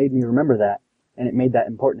Hiromu, and it made me remember that, and it made that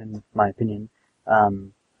important in my opinion.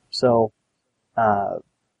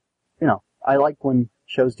 I like when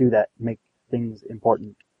shows do that, make things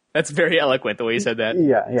important. That's very eloquent, the way you said that.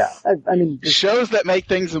 Yeah. I mean... Shows that make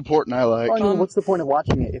things important, I like. Well, what's the point of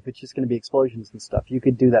watching it if it's just going to be explosions and stuff? You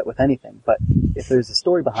could do that with anything, but if there's a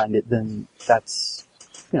story behind it, then that's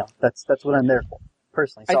what I'm there for,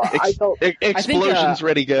 personally. So I felt... Explosions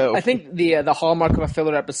ready, go. I think the hallmark of a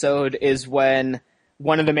filler episode is when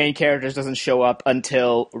one of the main characters doesn't show up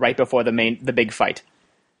until right before the big fight.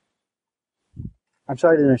 I'm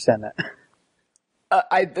sorry I didn't understand that.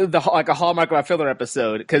 Like a hallmark of a filler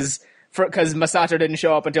episode, because Masato didn't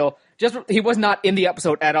show up until he was not in the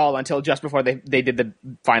episode at all until just before they did the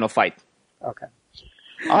final fight. Okay.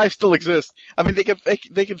 I still exist. I mean, they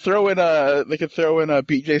could throw in a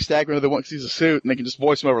BJ Stagner that wants to use a suit, and they can just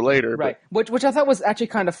voice him over later. Right. Which I thought was actually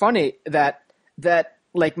kind of funny that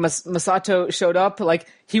like Masato showed up, like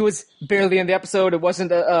he was barely in the episode. It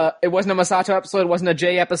wasn't a Masato episode. It wasn't a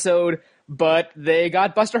Jay episode, but they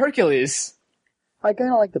got Buster Hercules. I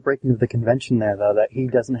kind of like the breaking of the convention there, though, that he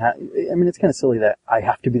doesn't have... I mean, it's kind of silly that I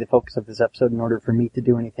have to be the focus of this episode in order for me to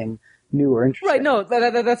do anything new or interesting. Right, no,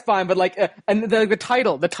 that's fine, but and the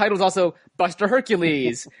title is also Buster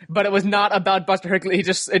Hercules, but it was not about Buster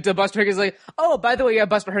Hercules. It's a Buster Hercules like, oh, by the way, yeah,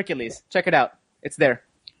 Buster Hercules. Check it out. It's there.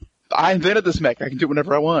 I invented this mech. I can do it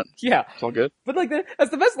whenever I want. Yeah. It's all good. But that's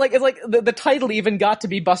the best, it's like the title even got to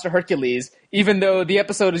be Buster Hercules, even though the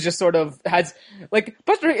episode is just sort of has,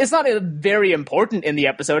 Buster, it's not very important in the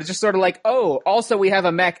episode. It's just sort of like, oh, also we have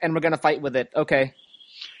a mech and we're gonna fight with it. Okay.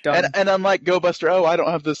 Done. And unlike Go Buster O, I don't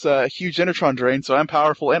have this huge Enertron drain, so I'm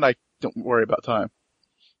powerful and I don't worry about time.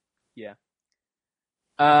 Yeah.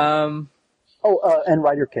 and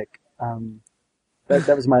Rider Kick.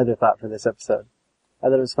 That was my other thought for this episode. I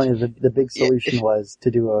thought it was funny. The big solution was to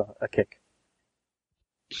do a kick.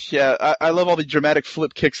 Yeah, I love all the dramatic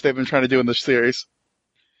flip kicks they've been trying to do in this series.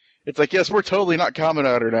 It's like, yes, we're totally not Kamen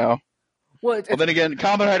Rider now. Well, then again,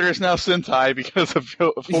 Kamen Rider is now Sentai because of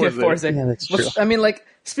Forza. Yeah, that's true. They've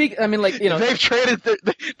traded.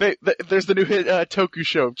 There's the new hit Toku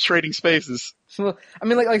show, Trading Spaces. Well,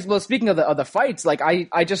 speaking of the fights,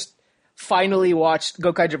 I just finally watched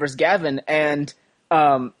Gokaiger vs. Gavin, and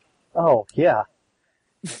oh yeah.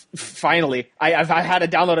 Finally, I've had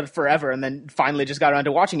it downloaded forever, and then finally just got around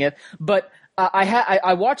to watching it. But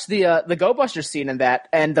I watched the Go Buster scene in that,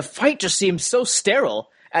 and the fight just seems so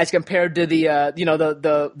sterile as compared to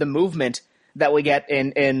the movement that we get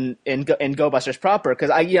in Go Busters proper.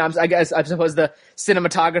 Because I suppose the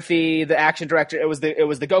cinematography, the action director, it was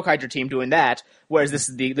the Gokaiger team doing that, whereas this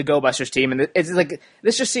is the Go Busters team, and it's like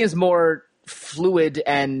this just seems more fluid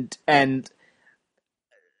and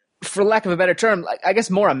for lack of a better term, I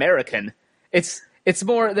guess more American. It's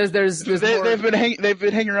more there's more... They've been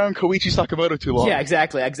hanging around Koichi Sakamoto too long. Yeah,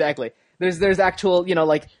 exactly. There's actual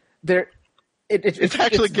there. It's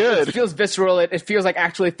actually good. It feels visceral. It feels like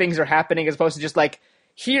actually things are happening as opposed to just like,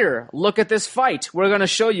 here, look at this fight. We're going to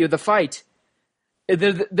show you the fight.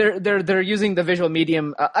 They're using the visual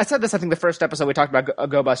medium. I said this, I think, the first episode we talked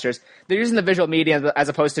about Go Busters. They're using the visual medium as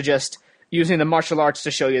opposed to just using the martial arts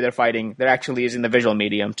to show you they're fighting. They're actually using the visual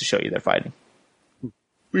medium to show you they're fighting.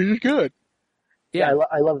 Which is good. Yeah,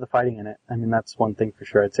 I love the fighting in it. I mean, that's one thing for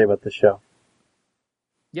sure I'd say about this show.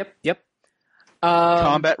 Yep.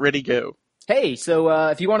 Combat ready, go. Hey, so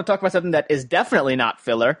if you want to talk about something that is definitely not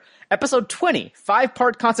filler, episode 20,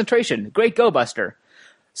 5-part concentration, Great Go Buster.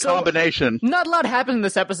 So, combination. Not a lot happened in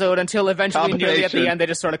this episode until eventually nearly at the end they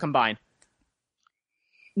just sort of combine.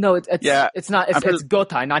 No, it's not. It's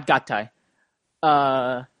Gotai, not Gatai.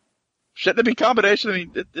 Shouldn't it be combination? I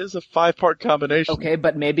mean, it is a 5-part combination. Okay,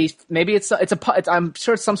 but maybe it's I'm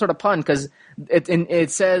sure it's some sort of pun because it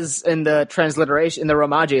says in the transliteration in the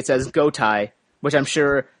Romaji it says Gotai, which I'm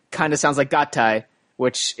sure kind of sounds like Gatai,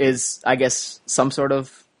 which is I guess some sort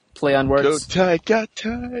of play on Go words. tie, got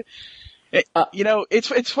tie.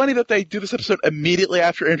 It's funny that they do this episode immediately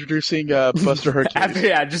after introducing Buster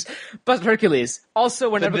Hercules. Just Buster Hercules. Also,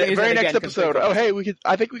 we're never going to use very that next again, 'cause episode. Oh, hey,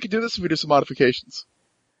 I think we could do this if we do some modifications.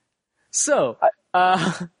 So,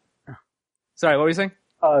 sorry, what were you saying?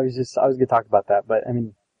 I was going to talk about that, but I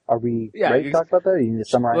mean, are we ready to talk about that? Or you need to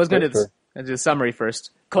summarize I was going first, to do a summary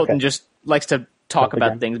first. Colton Okay. just likes to talk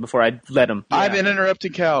about again. things before I let him. I'm an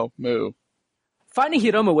interrupting cow. Moo. Finding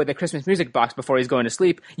Hiromu with a Christmas music box before he's going to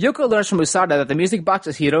sleep, Yoko learns from Usada that the music box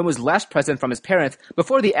is Hiromu's last present from his parents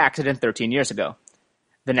before the accident 13 years ago.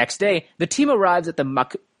 The next day, the team arrives at the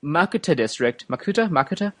Makuta district,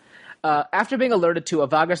 Makuta, after being alerted to a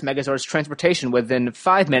Vagus Megazord's transportation within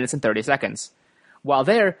 5 minutes and 30 seconds. While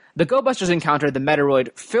there, the Go-Busters encounter the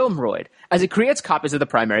Metaloid Filmroid as it creates copies of the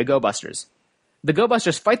primary Go-Busters. The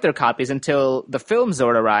Go-Busters fight their copies until the Film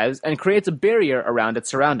Zord arrives and creates a barrier around its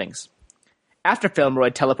surroundings. After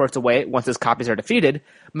Filmroid teleports away once his copies are defeated,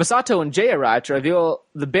 Masato and Jay arrive to reveal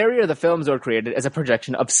the barrier the Film Zord created as a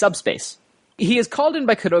projection of subspace. He is called in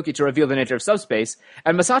by Kuroki to reveal the nature of subspace,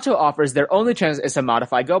 and Masato offers their only chance is to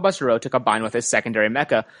modify Go-Buster O to combine with his secondary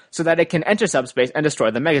mecha so that it can enter subspace and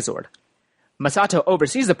destroy the Megazord. Masato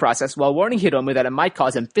oversees the process while warning Hiromu that it might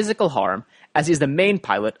cause him physical harm, as he is the main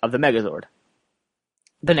pilot of the Megazord.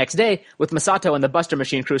 The next day, with Masato and the Buster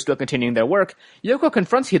Machine crew still continuing their work, Yoko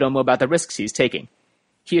confronts Hiromu about the risks he's taking.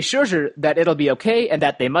 He assures her that it'll be okay and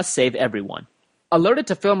that they must save everyone. Alerted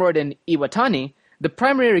to Filmroid and Iwatani, the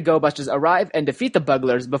primary Go-Busters arrive and defeat the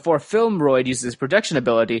Bugglers before Filmroid uses his projection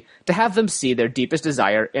ability to have them see their deepest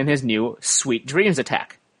desire in his new Sweet Dreams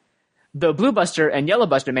attack. The Blue Buster and Yellow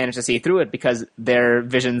Buster manage to see through it because their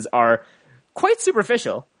visions are quite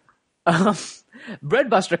superficial. Red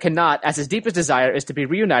Buster cannot, as his deepest desire is to be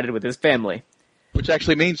reunited with his family. Which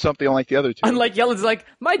actually means something unlike the other two. Unlike Yellow's like,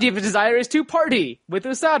 my deepest desire is to party with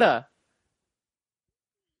Usada.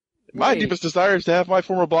 My Wait. deepest desire is to have my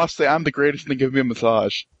former boss say I'm the greatest and give me a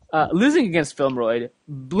massage. Losing against Filmroid,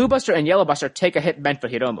 Blue Buster and Yellow Buster take a hit meant for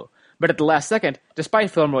Hiromu. But at the last second,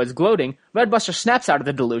 despite Filmroid's gloating, Red Buster snaps out of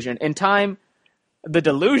the delusion in time... The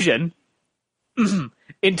delusion?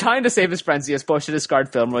 In time to save his friends, he is forced to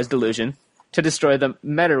discard Filmroid's delusion to destroy the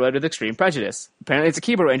Metaloid with extreme prejudice. Apparently it's a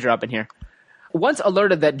Kiba Ranger up in here. Once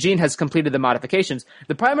alerted that Gene has completed the modifications,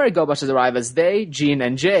 the primary Go-Busters arrive as they, Gene,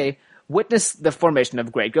 and Jay witness the formation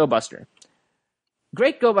of Great Go-Buster.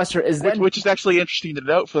 Great Go-Buster is then... Which is actually interesting to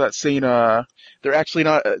note for that scene. They're actually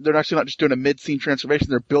not just doing a mid-scene transformation.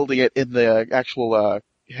 They're building it in the actual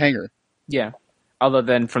hangar. Yeah. Although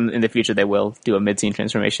then in the future they will do a mid-scene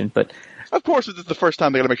transformation, but... Of course, it's the first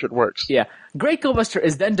time they gotta make sure it works. Yeah. Great Go-Buster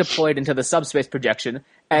is then deployed into the subspace projection,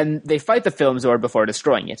 and they fight the Film Zord before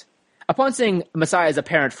destroying it. Upon seeing Messiah's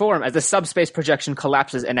apparent form as the subspace projection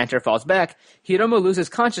collapses and Enter falls back, Hiromu loses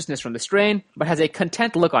consciousness from the strain, but has a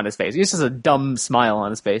content look on his face. He just has a dumb smile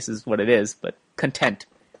on his face is what it is, but content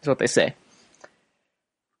is what they say.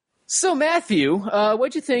 So, Matthew,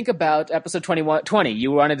 what'd you think about episode 20?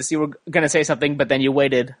 You wanted to see we're going to say something, but then you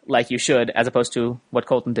waited like you should, as opposed to what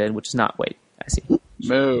Colton did, which is not wait. I see.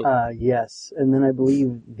 Moo. Yes, and then I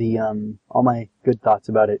believe the all my good thoughts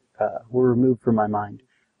about it were removed from my mind.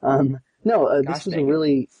 This was a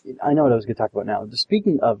really... I know what I was going to talk about now. Just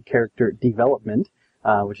speaking of character development,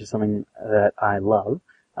 which is something that I love,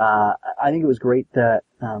 I think it was great that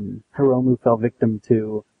Hiromu fell victim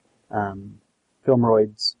to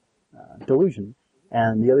Filmroid's delusion,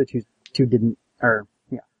 and the other two didn't,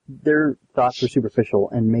 their thoughts were superficial,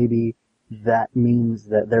 and maybe that means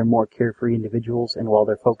that they're more carefree individuals, and while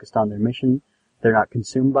they're focused on their mission, they're not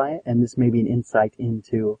consumed by it, and this may be an insight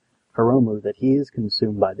into Hiromu that he is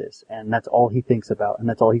consumed by this, and that's all he thinks about, and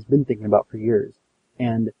that's all he's been thinking about for years.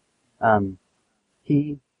 And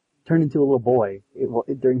he turned into a little boy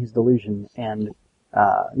during his delusion, and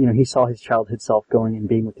he saw his childhood self going and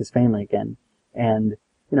being with his family again, and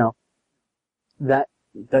that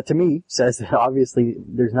to me says that obviously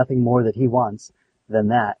there's nothing more that he wants than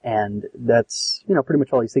that, and that's pretty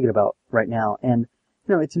much all he's thinking about right now. And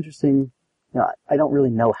it's interesting. I don't really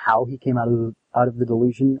know how he came out of the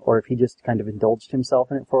delusion, or if he just kind of indulged himself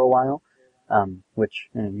in it for a while. Which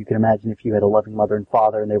you can imagine if you had a loving mother and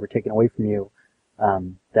father and they were taken away from you,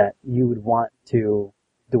 that you would want to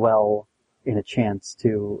dwell in a chance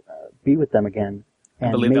to be with them again. And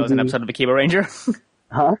I believe that was an episode of Akiba Ranger.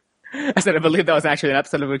 Huh? I said I believe that was actually an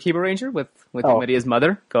episode of Akiba Ranger with Medea's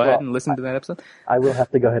mother. Go ahead and listen to that episode. I will have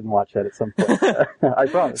to go ahead and watch that at some point. I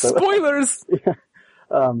promise. Spoilers! Yeah.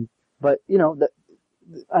 But, I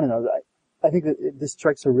don't know. I think that this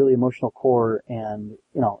strikes a really emotional core, and,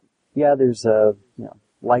 there's,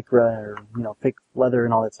 Lycra or, fake leather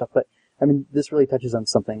and all that stuff, but I mean, this really touches on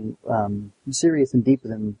something serious and deep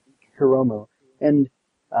within Hiromu. And,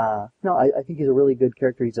 I think he's a really good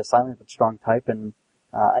character. He's a silent but strong type, and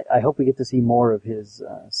I hope we get to see more of his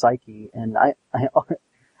psyche. And I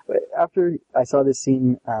after I saw this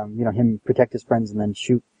scene, him protect his friends and then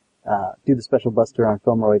shoot, do the special buster on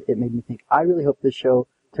Filmroid, it made me think, I really hope this show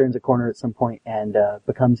turns a corner at some point and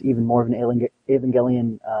becomes even more of an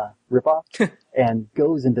Evangelion ripoff and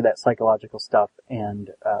goes into that psychological stuff.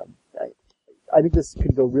 And I think this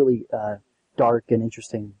could go really dark and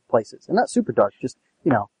interesting places. And not super dark, just,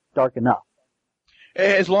 dark enough.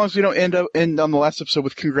 As long as we don't end on the last episode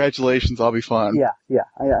with congratulations, I'll be fine. Yeah,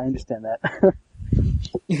 I understand that.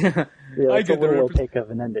 Yeah, I get the opaque of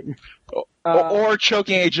an ending. Or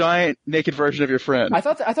choking a giant naked version of your friend. I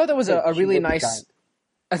thought that was a really nice.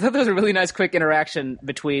 I thought there was a really nice quick interaction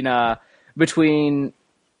between Hiromu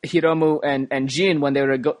and Jin when they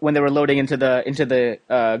were loading into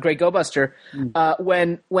the Great Go Buster.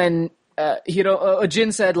 When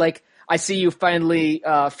Jin said, like, I see you finally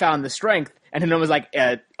found the strength. And Hiromu was like,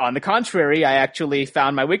 on the contrary, I actually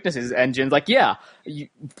found my weaknesses. And Jin's like, yeah,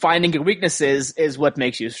 finding your weaknesses is what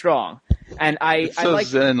makes you strong. And I like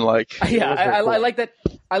zen, like. Yeah, I like that.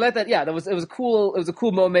 I like that. Yeah, it was a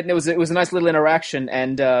cool moment, and it was a nice little interaction.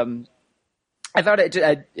 And I thought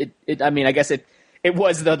I mean, I guess it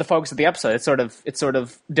was the focus of the episode. It sort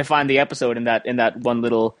of defined the episode in that one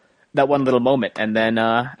little moment. And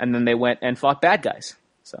then they went and fought bad guys.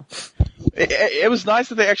 So. It was nice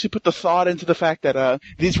that they actually put the thought into the fact that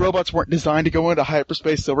these robots weren't designed to go into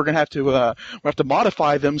hyperspace, so we're gonna have to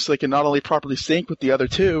modify them so they can not only properly sync with the other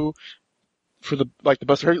two for the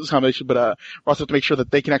Buster Hercules combination, but we also have to make sure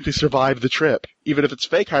that they can actually survive the trip. Even if it's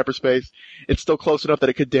fake hyperspace, it's still close enough that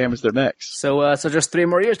it could damage their mechs. So just 3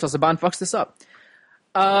 more years till Saban fucks this up.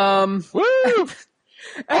 Woo!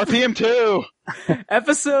 RPM 2!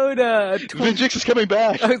 Episode, Vengix is coming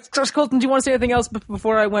back! Josh Colton, do you want to say anything else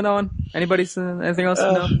before I went on? Anybody anything else?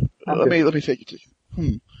 No? Let me take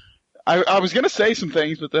it. I was gonna say some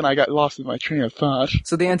things, but then I got lost in my train of thought.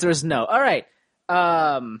 So the answer is no. Alright.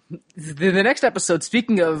 The next episode,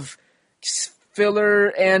 speaking of filler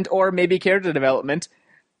and or maybe character development,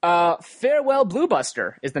 Farewell Blue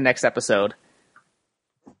Buster is the next episode.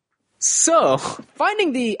 So,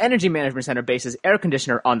 finding the Energy Management Center base's air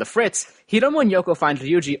conditioner on the fritz, Hiromu and Yoko find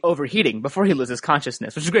Ryuji overheating before he loses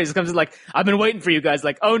consciousness, which is great. He comes in like, I've been waiting for you guys,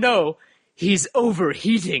 like, oh no, he's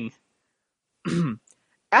overheating.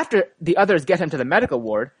 After the others get him to the medical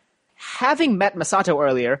ward, having met Masato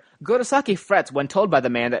earlier, Gorosaki frets when told by the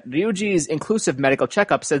man that Ryuji's inclusive medical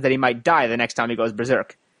checkup says that he might die the next time he goes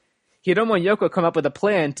berserk. Hiromu and Yoko come up with a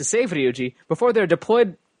plan to save Ryuji before they're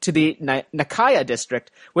deployed to the Nakaya district,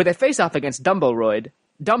 where they face off against Dumbbellroid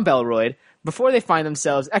before they find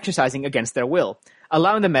themselves exercising against their will,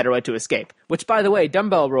 allowing the Metaloid to escape. Which, by the way,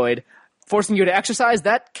 Dumbbellroid, forcing you to exercise,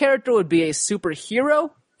 that character would be a superhero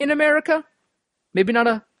in America? Maybe not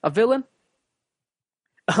a villain?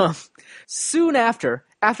 Soon after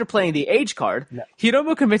playing the Age card,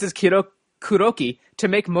 Hiromu convinces Kuroki to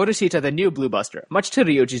make Morishita the new Blue Buster, much to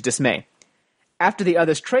Ryuji's dismay. After the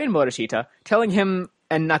others train Morishita, telling him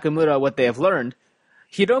and Nakamura what they have learned,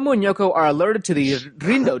 Hiromu and Yoko are alerted to the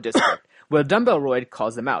Rindo district, where Dumbbellroid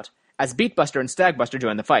calls them out, as Beatbuster and Stagbuster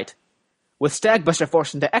join the fight. With Stagbuster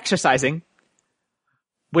forced into exercising,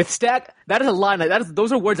 that is a line,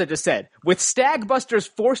 those are words I just said. With Stagbusters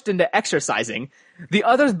forced into exercising, the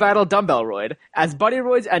others battle Dumbbellroid, as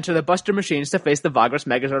Buddyroids enter the Buster machines to face the Vagras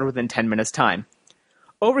Megazord within 10 minutes' time.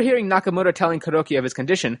 Overhearing Nakamura telling Kuroki of his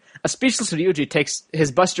condition, a speechless Ryuji takes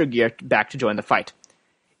his Buster gear back to join the fight.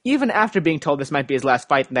 Even after being told this might be his last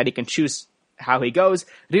fight and that he can choose how he goes,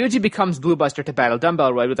 Ryuji becomes Blue Buster to battle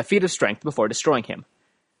Dumbbellroid with a feat of strength before destroying him.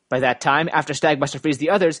 By that time, after Stagbuster frees the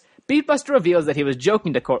others, Beatbuster reveals that he was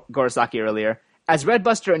joking to Gorosaki earlier, as Red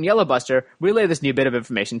Buster and Yellow Buster relay this new bit of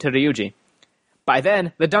information to Ryuji. By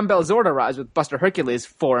then, the Dumbbell Zord arrives with Buster Hercules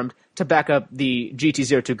formed to back up the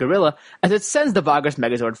GT-02 Gorilla as it sends the Vagras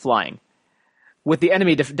Megazord flying. With the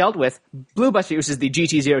enemy dealt with, Blue Buster uses the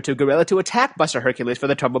GT-02 Gorilla to attack Buster Hercules for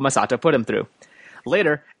the trouble Masato put him through.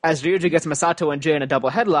 Later, as Ryuji gets Masato and Jay in a double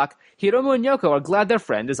headlock, Hiromu and Yoko are glad their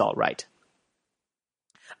friend is alright.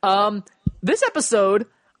 This episode,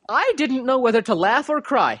 I didn't know whether to laugh or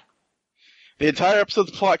cry. The entire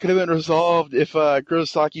episode's plot could have been resolved if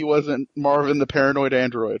Kurosaki wasn't Marvin the paranoid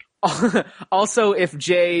android. Also, if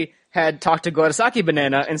Jay had talked to Gorosaki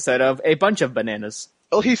Banana instead of a bunch of bananas.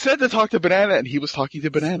 Well, he said to talk to Banana, and he was talking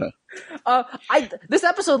to Banana. This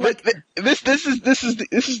episode, like, this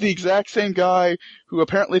is the exact same guy who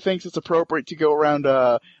apparently thinks it's appropriate to go around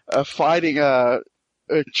fighting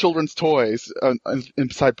children's toys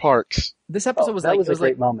inside parks. This episode was that like was it a was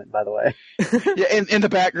great like moment, by the way. Yeah, in the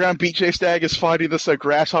background, BJ Stagg is fighting this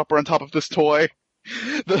grasshopper on top of this toy.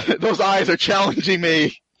 Those eyes are challenging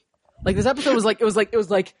me. like this episode was like it was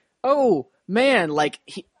like oh man, like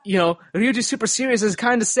Ryuji's super serious is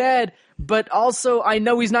kind of sad, but also I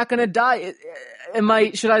know he's not gonna die.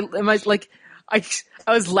 I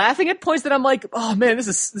was laughing at points that I'm like, oh man, this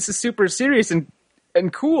is super serious and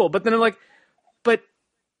cool, but then I'm like, but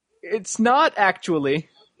it's not actually.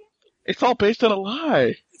 It's all based on a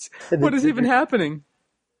lie. What is even happening?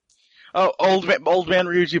 Oh, old man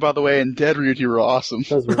Ryuji, by the way, and dead Ryuji were awesome.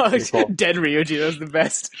 Those were pretty cool. Dead Ryuji, that was the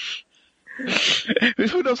best.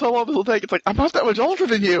 Who knows how long this will take? It's like, I'm not that much older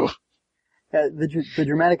than you. The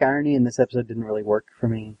dramatic irony in this episode didn't really work for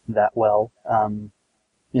me that well. I'm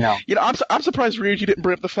surprised Ryuji didn't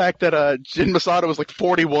bring up the fact that Jin Masato was like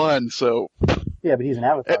 41. So yeah, but he's an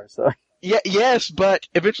avatar, so yeah, yes, but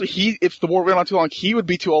eventually if the war went on too long, he would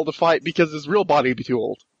be too old to fight because his real body would be too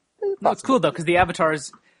old. No, it's cool though because the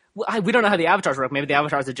avatars. We don't know how the avatars work. Maybe the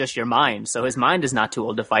avatars are just your mind, so his mind is not too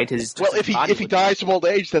old to fight. If he dies from old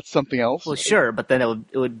age, that's something else. Well, sure, but then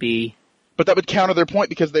it would be. But that would counter their point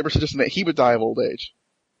because they were suggesting that he would die of old age.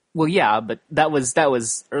 Well, yeah, but that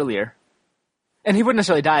was earlier, and he wouldn't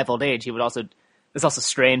necessarily die of old age. He would also there's also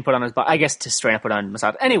strain put on his body. I guess to strain put on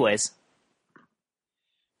Masato. Anyways,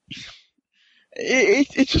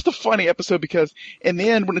 it's just a funny episode because in the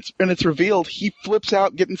end, when it's revealed, he flips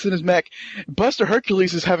out, gets in his mech. Buster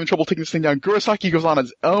Hercules is having trouble taking this thing down. Kurosaki goes on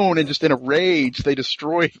his own and just in a rage, they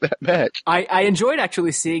destroy that mech. I enjoyed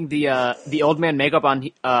actually seeing the old man makeup on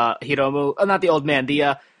Hiromu. Not the old man,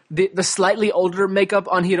 the slightly older makeup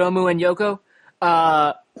on Hiromu and Yoko,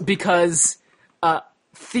 because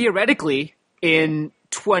theoretically in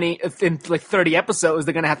 30 episodes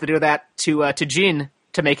they're gonna have to do that to Jin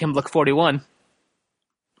to make him look 41.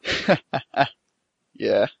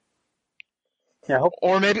 Yeah. Yeah.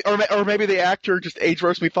 Or maybe the actor just age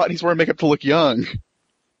roast me, thought he's wearing makeup to look young.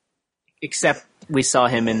 Except we saw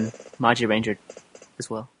him in Maji Ranger as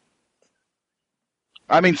well.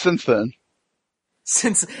 I mean, since then.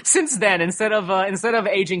 Since then, instead of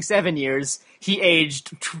aging 7 years, he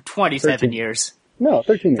aged 27 13. years. No,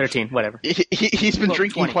 13 years. 13, whatever. He's been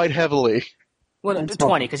drinking 20. quite heavily. Well,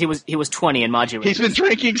 20 because he was 20 in Maji Ranger. He's been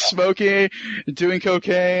drinking, smoking, doing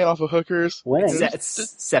cocaine off of hookers. Winning.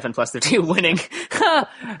 It's 7 plus 13 winning.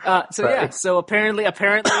 So apparently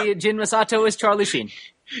Jin Masato is Charlie Sheen.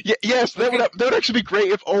 Yes, that would actually be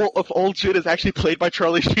great if old Jin is actually played by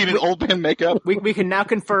Charlie Sheen in old man makeup. We can now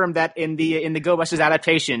confirm that in the Go Busters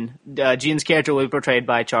adaptation, Jin's character will be portrayed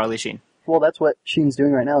by Charlie Sheen. Well, that's what Sheen's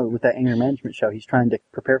doing right now with that anger management show. He's trying to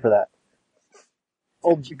prepare for that.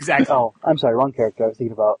 Exactly. Oh, I'm sorry, wrong character. I was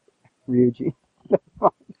thinking about Ryuji.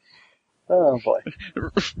 Oh boy,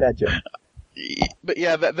 bad joke. But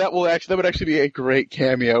yeah, that would actually be a great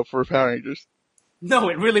cameo for Power Rangers. No,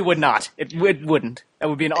 it really would not. It wouldn't. That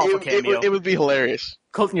would be an awful cameo. It would be hilarious.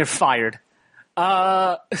 Colton, you're fired.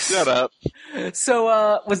 Shut up.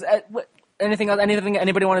 So, was anything else? Anything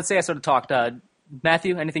anybody wanted to say? I sort of talked.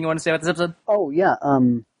 Matthew, anything you want to say about this episode? Oh yeah,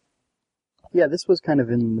 yeah, this was kind of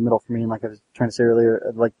in the middle for me, and like I was trying to say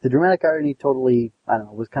earlier, like the dramatic irony totally, I don't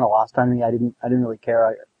know, was kind of lost on me. I didn't really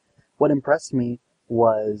care. What impressed me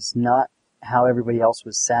was not how everybody else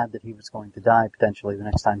was sad that he was going to die potentially the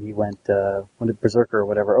next time he went to Berserker or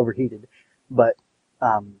whatever, overheated, but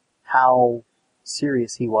how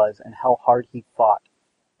serious he was and how hard he fought,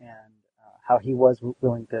 and how he was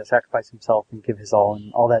willing to sacrifice himself and give his all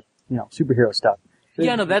and all that, superhero stuff.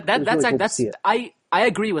 I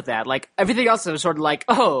agree with that. Like, everything else was sort of like,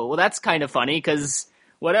 oh, well, that's kind of funny, because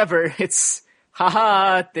whatever, it's,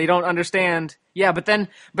 haha, they don't understand. Yeah, but then,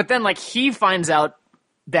 like, he finds out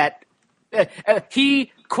that, he,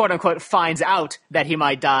 quote-unquote, finds out that he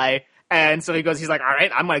might die, and so he's like, all right,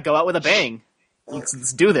 I'm gonna go out with a bang.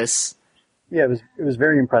 Let's do this. Yeah, it was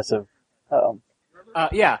very impressive.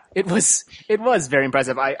 Yeah, it was very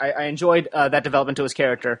impressive. I enjoyed, that development to his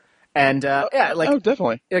character. And oh,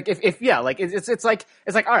 definitely. Like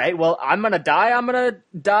it's like all right, well, I'm gonna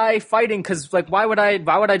die fighting because like why would I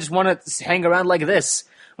just want to hang around like this?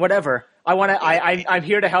 Whatever. I'm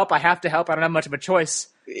here to help. I have to help. I don't have much of a choice.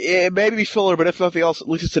 It may be filler, but if nothing else, at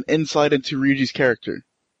least it's an insight into Ryuji's character.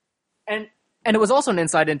 And it was also an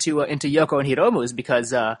insight into Yoko and Hiromu's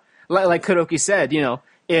because like Kuroki said,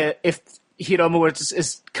 if Hiromu were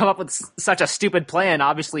to come up with such a stupid plan,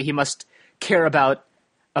 obviously he must care about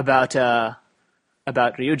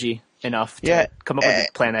Ryuji enough to come up with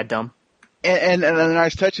a plan that dumb. And the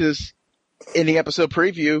nice touch is in the episode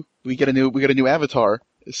preview we get a new avatar,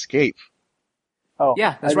 Escape. Oh,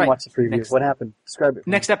 Yeah, that's I didn't right. watch the preview. Next- What happened? Describe it.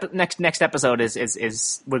 Next episode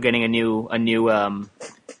is we're getting a new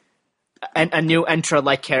Entra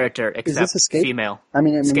like character, except this Escape? female. I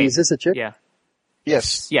mean, Escape. is this a chick? Yeah.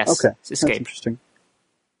 Yes. Yes. Okay. It's That's Escape. interesting.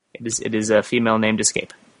 It is a female named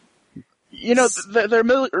Escape. You know, they're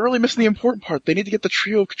really missing the important part. They need to get the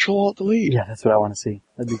trio of Control Alt Delete. Yeah, that's what I want to see.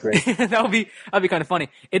 That'd be great. that'd be kind of funny.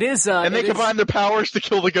 It is, And they combine their powers to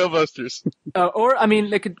kill the Go Busters. or I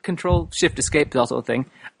mean, they could Control Shift Escape is also a thing.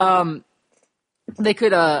 They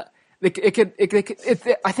could I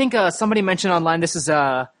think somebody mentioned online. This is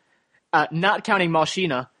not counting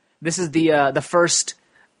Malshina. This is the first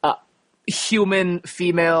human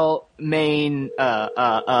female main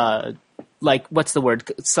like what's the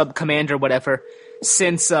word, sub commander whatever,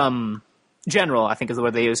 since general I think is the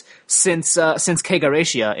word they use, since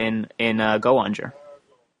Kagaracia in Go Onger.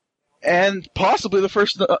 And possibly the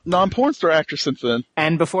first non-porn star actress since then.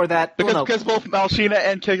 And before that, Because both Malshina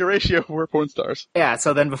and Kagaracia were porn stars. yeah.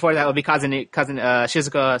 So then before that would be cousin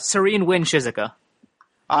Shizuka, Serene Win Shizuka.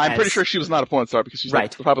 I'm pretty sure she was not a porn star because she's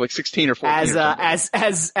Right. probably like 16 or 14 As or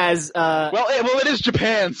something. Well, it is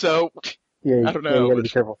Japan, so Yeah, I don't Yeah, know. you gotta be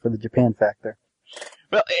careful for the Japan factor.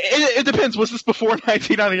 well, it depends. Was this before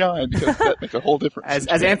 1999? Because that makes a whole difference.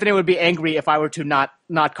 as Anthony would be angry if I were to not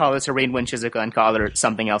call her Serene Win Shizuka and call her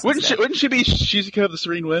something else. Wouldn't instead. she be Shizuka of the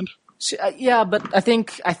Serene Wind? Yeah, but I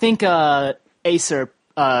think Acer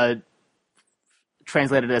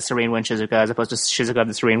translated it as Serene Wind Shizuka as opposed to Shizuka of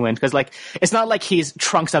the Serene Wind, because like it's not like he's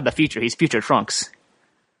Trunks of the future; he's future Trunks.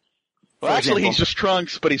 Well, actually, example. he's just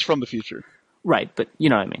Trunks, but he's from the future. Right, but you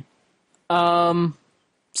know what I mean.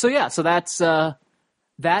 So yeah, so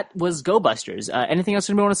that was Go Busters. Anything else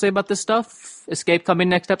anybody want to say about this stuff? Escape coming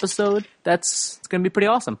next episode. It's going to be pretty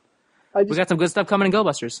awesome. We got some good stuff coming in Go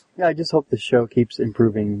Busters. Yeah, I just hope the show keeps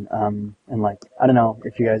improving. And like, I don't know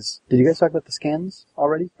if did you guys talk about the scans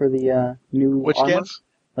already for the new Which armor? scans?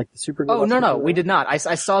 Like the Super. Oh Go no, Busters we did not. I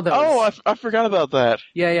saw those. Oh, I forgot about that.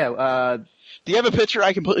 Yeah. Do you have a picture?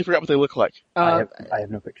 I completely forgot what they look like. I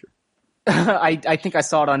have no picture. I think I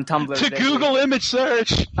saw it on Tumblr. To Google image search.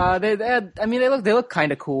 They look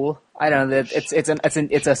kind of cool. I don't know.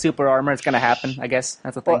 It's a super armor. It's gonna happen. I guess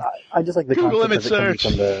that's the thing. Well, I just like the Google concept image of it coming search.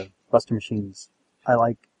 from the Buster Machines. I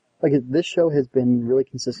like this show has been really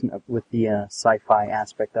consistent with the sci-fi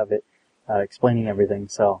aspect of it, explaining everything.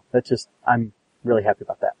 So I'm really happy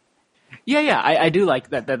about that. Yeah. I do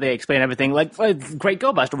like that they explain everything. Like Great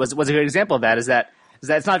Go Buster was a good example of that. Is that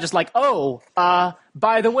it's not just like,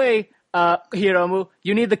 by the way, Hiromu,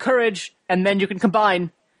 you need the courage, and then you can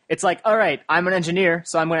combine. It's like, all right, I'm an engineer,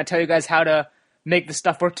 so I'm going to tell you guys how to make the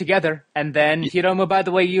stuff work together, and then Hiromu, by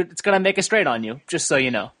the way, it's going to make it straight on you, just so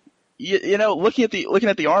you know. You know, looking at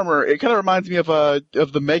the armor, it kind of reminds me of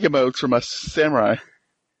the Mega Modes from a Samurai.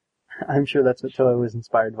 I'm sure that's what Toei was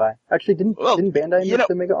inspired by. Actually, didn't Bandai make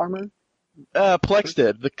the Mega Armor? Plex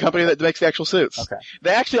did, the company that makes the actual suits. Okay.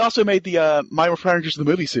 They actually also made the My Morphin Power Rangers the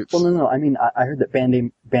movie suits. Well, no. I mean, I heard that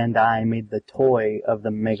Bandai made the toy of the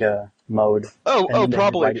Mega Mode. Oh, and then they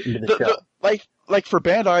probably. had to write it into the show. Like for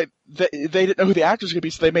Bandai, they didn't know who the actors were going to be,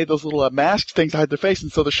 so they made those little masks things to hide their face,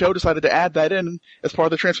 and so the show decided to add that in as part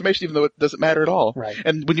of the transformation, even though it doesn't matter at all. Right.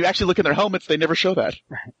 And when you actually look at their helmets, they never show that.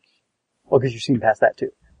 Right. Well, because you've seen past that too,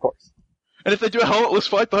 of course. And if they do a helmetless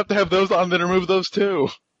fight, they'll have to have those on, then remove those too.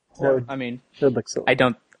 That would look silly. I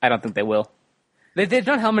don't think they will. They've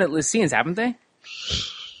done helmetless scenes, haven't they?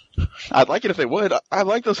 I'd like it if they would. I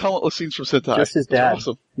like those helmetless scenes from Sentai. Just his Those are dad.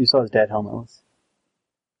 awesome. You saw his dad helmetless.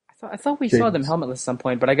 I thought we saw them James. helmetless at some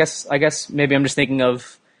point, but I guess maybe I'm just thinking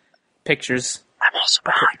of pictures. I'm also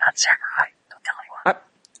behind on Samurai. Don't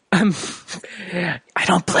tell anyone. I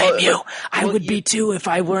don't blame you. I would be too if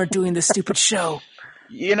I weren't doing this stupid show.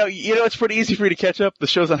 You know, it's pretty easy for you to catch up. The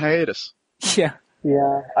show's on hiatus. Yeah,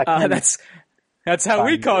 Yeah, I can. that's how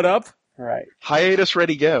we Fine. caught up. Right. Hiatus,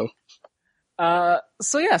 ready, go.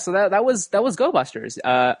 So that was Go Busters.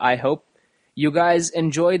 I hope you guys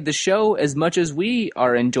enjoyed the show as much as we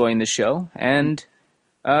are enjoying the show, and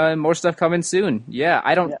more stuff coming soon. Yeah,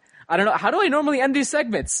 I don't know. How do I normally end these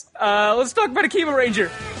segments? Let's talk about Akiba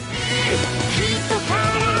Ranger.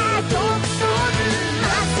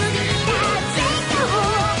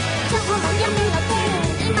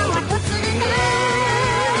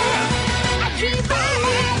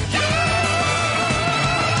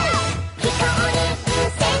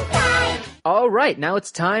 All right, now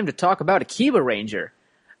it's time to talk about Akiba Ranger.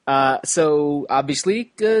 So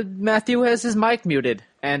obviously, Matthew has his mic muted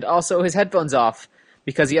and also his headphones off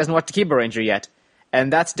because he hasn't watched Akiba Ranger yet,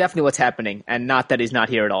 and that's definitely what's happening, and not that he's not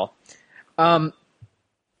here at all.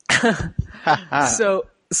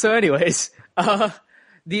 So anyways,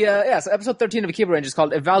 So episode 13 of Akiba Range is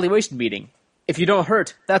called Evaluation Meeting. If you don't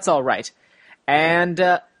hurt, that's all right.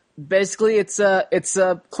 And basically, it's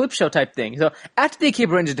a clip show type thing. So after the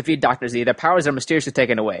Akiba Rangers defeat Dr. Z, their powers are mysteriously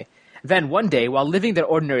taken away. Then one day, while living their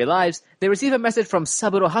ordinary lives, they receive a message from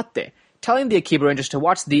Saburo Hatte, telling the Akiba Rangers to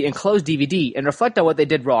watch the enclosed DVD and reflect on what they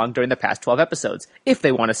did wrong during the past 12 episodes, if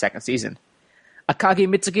they want a second season. Akagi,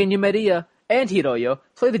 Mitsuki, and Yumeria and Hiroyo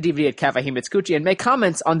play the DVD at Cafe Himitsukuchi and make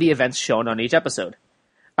comments on the events shown on each episode.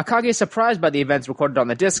 Akagi is surprised by the events recorded on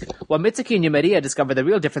the disc, while Mitsuki and Yumeria discover the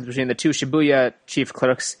real difference between the two Shibuya chief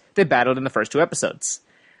clerks they battled in the first 2 episodes.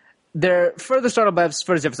 They're further startled by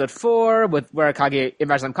first episode 4, where Akagi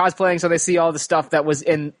imagines them cosplaying, so they see all the stuff that was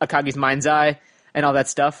in Akagi's mind's eye and all that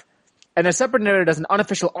stuff. And their separate narrator does an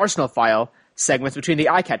unofficial arsenal file segments between the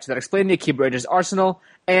eye catches that explain the Akiba Rangers' arsenal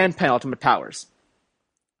and penultimate powers.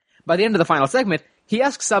 By the end of the final segment, he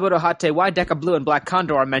asks Saburo Hatte why Deca Blue and Black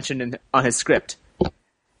Condor are mentioned on his script.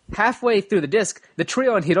 Halfway through the disc, the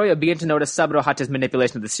trio and Hiroyo begin to notice Saburo Hatte's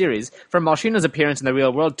manipulation of the series, from Malshina's appearance in the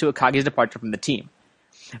real world to Akagi's departure from the team.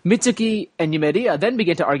 Mitsuki and Yumeria then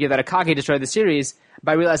begin to argue that Akagi destroyed the series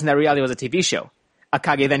by realizing that reality was a TV show.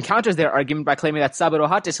 Akagi then counters their argument by claiming that Saburo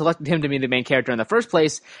Hatte selected him to be the main character in the first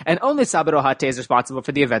place, and only Saburo Hatte is responsible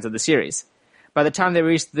for the events of the series. By the time they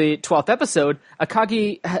reach the 12th episode,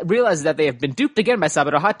 Akagi realizes that they have been duped again by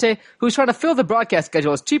Saburo Hatte, who's trying to fill the broadcast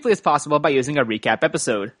schedule as cheaply as possible by using a recap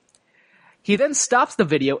episode. He then stops the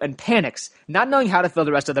video and panics, not knowing how to fill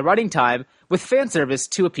the rest of the running time with fan service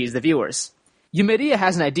to appease the viewers. Yumeria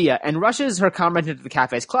has an idea and rushes her comrade into the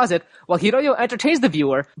cafe's closet, while Hiroyo entertains the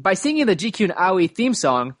viewer by singing the GQ Aoi theme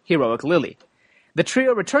song, Heroic Lily. The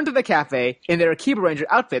trio return to the cafe in their Akiba Ranger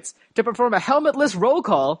outfits to perform a helmetless roll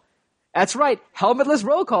call. That's right, helmetless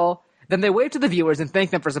roll call. Then they wave to the viewers and thank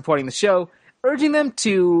them for supporting the show, urging them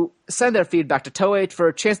to send their feedback to Toei for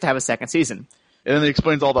a chance to have a second season. And then it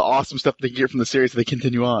explains all the awesome stuff they get from the series as they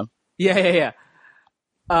continue on. Yeah.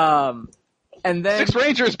 And then 6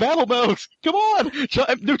 Rangers battle modes. Come on,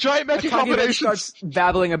 new giant mecha combinations. Starts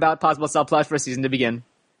babbling about possible subplots for a season to begin,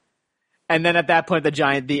 and then at that point,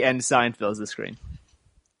 the end sign fills the screen.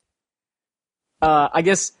 I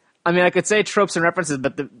could say tropes and references,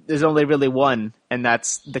 but there's only really one, and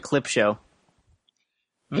that's the clip show.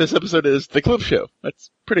 This episode is the clip show.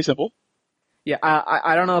 That's pretty simple. Yeah,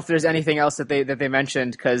 I don't know if there's anything else that they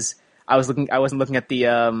mentioned because I wasn't looking at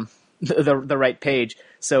the right page,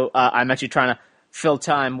 so I'm actually trying to fill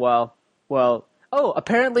time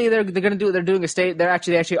apparently they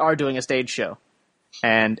actually are doing a stage show,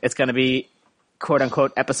 and it's going to be quote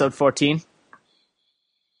unquote episode 14.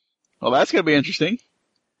 Well, that's going to be interesting.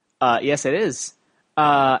 Yes, it is.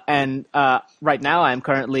 And right now I'm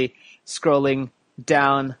currently scrolling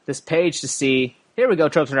down this page to see. Here we go,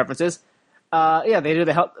 tropes and references. They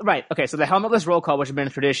do right. Okay, so the helmetless roll call, which has been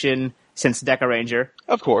a tradition since Deca Ranger.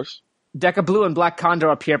 Of course. Deca Blue and Black Condor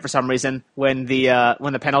appear for some reason when the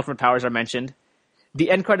penultimate powers are mentioned.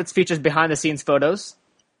 The end credits features behind-the-scenes photos.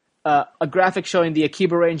 A graphic showing the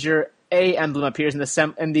Akiba Ranger A emblem appears in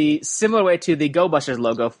the similar way to the Go Busters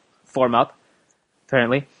logo form up,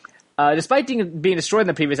 apparently. Despite being destroyed in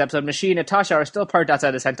the previous episode, Machine and Natasha are still parked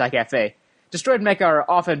outside the Sentai Cafe. Destroyed mecha are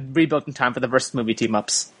often rebuilt in time for the Versus movie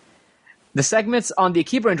team-ups. The segments on the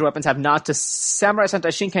Akiba Ranger weapons have nods to Samurai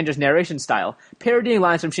Sentai Shinkenja's narration style, parodying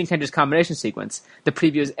lines from Shinkenja's combination sequence, the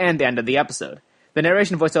previews, and the end of the episode. The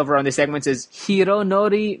narration voiceover on these segments is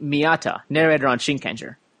Hironori Miyata, narrator on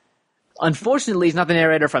Shinkenger. Unfortunately, he's not the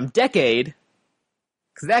narrator from Decade,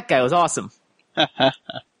 because that guy was awesome.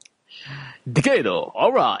 Decade,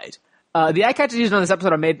 alright. The eye catches used on this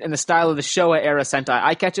episode are made in the style of the Showa-era Sentai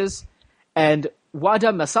eye catches, and Wada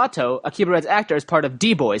Masato, Akiba Red's actor, is part of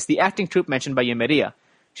D-Boys, the acting troupe mentioned by Yumeria.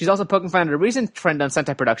 She's also poking fun at a recent trend on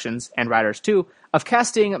Sentai Productions, and writers too, of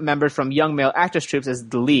casting members from young male actors troupes as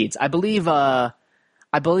the leads. I believe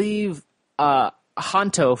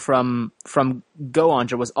Hanto from Go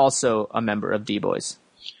Onger was also a member of D-Boys.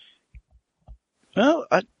 Well,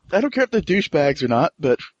 I don't care if they're douchebags or not,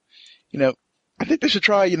 but, I think they should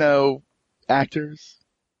try, actors.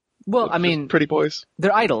 Well, I mean, pretty boys.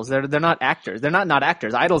 They're idols. They're not actors. They're not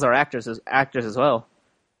actors. Idols are actors as well.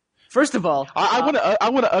 First of all, I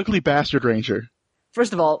want an ugly bastard ranger.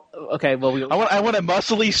 First of all, okay, well, I want a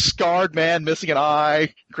muscly, scarred man missing an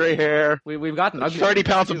eye, gray hair. We've gotten 30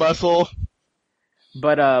 pounds of muscle.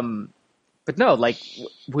 But no, like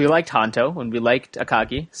we liked Hanto and we liked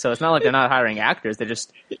Akagi, so it's not like they're not hiring actors. They're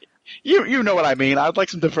just you know what I mean. I'd like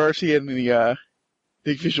some diversity in the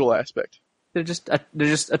visual aspect. They're just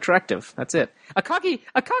attractive. That's it. Akagi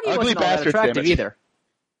Ugly wasn't all that attractive either.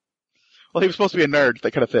 Well, he was supposed to be a nerd.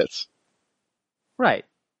 That kind of fits. Right.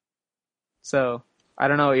 So, I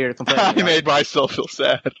don't know what you're complaining I about. made myself feel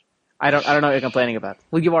sad. I don't know what you're complaining about.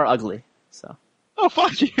 Well, you are ugly, so. Oh,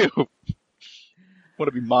 fuck you. Want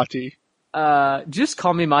to be Mati? Just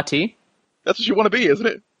call me Mati. That's what you want to be, isn't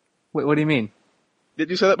it? Wait, what do you mean? Did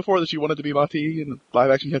you say that before, that you wanted to be Mati in live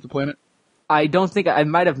action Captain Planet? I don't think I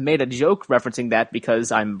might have made a joke referencing that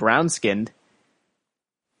because I'm brown-skinned.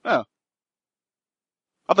 Oh.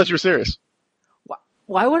 I thought you were serious.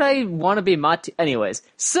 Why would I want to be Mati? Anyways,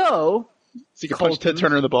 so you can punch Ted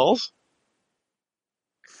Turner in the balls?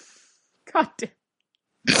 God damn.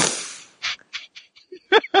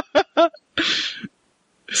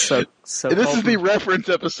 So this is the reference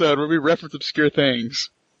episode where we reference obscure things.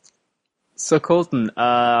 So Colton,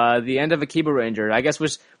 the end of Akiba Ranger. I guess we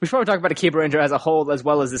should probably talk about Akiba Ranger as a whole as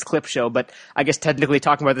well as this clip show, but I guess technically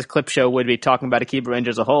talking about this clip show would be talking about Akiba Ranger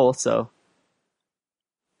as a whole, so.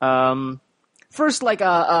 First,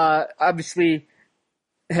 obviously,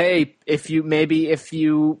 hey, if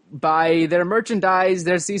you buy their merchandise,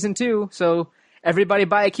 there's season 2, so everybody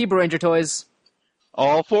buy Akiba Ranger toys.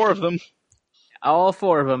 All 4 of them. All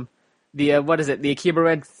 4 of them. The, the Akiba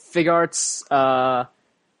Red Fig Arts, the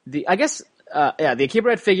Akiba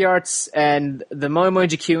Red Figure Arts and the Moe Moe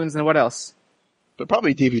Jikuns and what else? But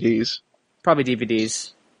probably DVDs. Probably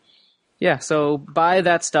DVDs. Yeah, so buy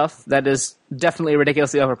that stuff. That is definitely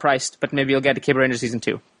ridiculously overpriced, but maybe you'll get Akiba Ranger Season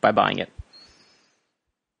 2 by buying it.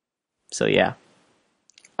 So yeah.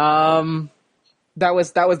 That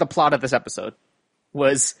was the plot of this episode.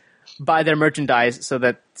 Was buy their merchandise so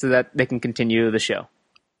that they can continue the show.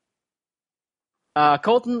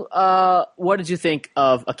 Colton, what did you think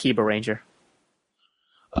of Akiba Ranger?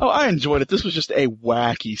 Oh, I enjoyed it. This was just a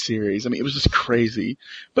wacky series. I mean, it was just crazy,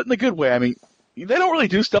 but in a good way. I mean, they don't really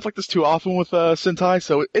do stuff like this too often with Sentai,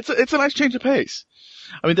 so it's a nice change of pace.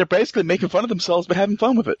 I mean, they're basically making fun of themselves but having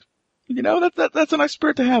fun with it. You know, that's a nice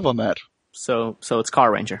spirit to have on that. So it's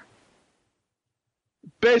Car Ranger.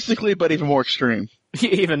 Basically, but even more extreme.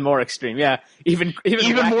 Even more extreme, yeah. Even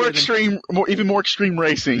more extreme, even more extreme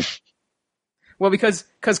racing. Well, because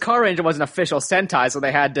Car Ranger was an official Sentai, so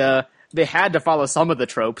they had to follow some of the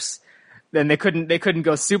tropes. Then they couldn't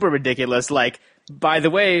go super ridiculous. Like, by the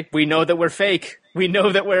way, we know that we're fake. We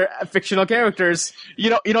know that we're fictional characters. You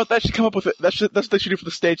know that should come up with it. That's what they should do for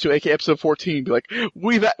the stage show, aka episode 14. Be like,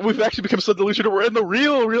 we've actually become so delusional. We're in the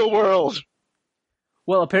real world.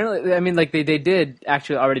 Well, apparently, I mean, like they did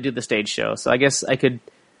actually already do the stage show. So I guess I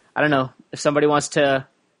don't know, if somebody wants to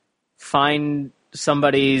find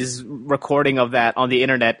somebody's recording of that on the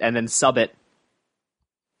internet and then sub it.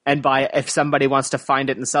 And if somebody wants to find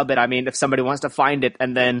it and sub it, I mean, if somebody wants to find it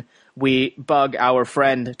and then we bug our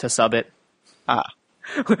friend to sub it.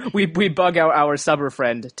 We bug our subber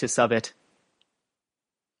friend to sub it.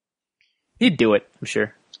 He'd do it, I'm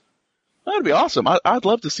sure. That'd be awesome. I'd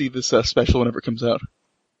love to see this special whenever it comes out.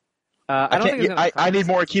 I don't think it's gonna I need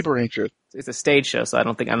more Akiba Ranger. It's a stage show, so I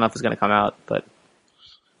don't know if it's going to come out, but.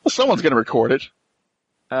 Well, someone's going to record it.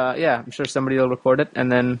 Yeah, I'm sure somebody will record it,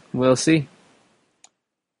 and then we'll see.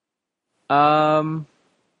 Yeah.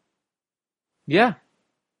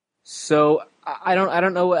 So I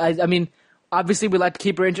don't know. I mean, obviously we liked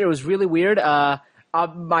Akiba Ranger. It was really weird.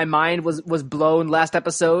 My mind was blown last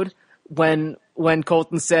episode when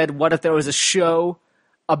Colton said, "What if there was a show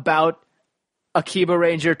about Akiba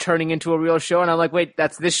Ranger turning into a real show?" And I'm like, "Wait,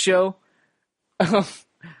 that's this show?"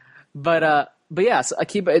 But yeah, so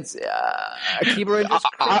Akiba Ranger's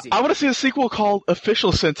crazy. I want to see a sequel called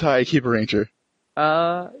Official Sentai Akiba Ranger.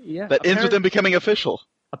 Yeah. That ends with them becoming official.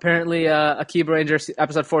 Apparently, Akiba Ranger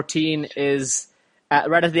episode 14 is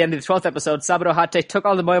right at the end of the 12th episode. Saburo Hate took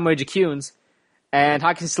all the Moe Moe Jikuns, and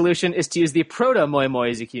Haki's solution is to use the proto Moe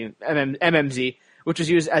Moe Jikun MMZ, which was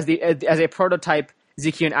used as a prototype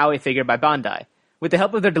Zikun Aoi figure by Bandai. With the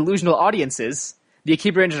help of their delusional audiences, the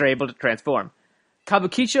Akiba Rangers are able to transform.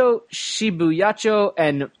 Kabukicho, Shibuyacho,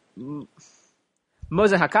 and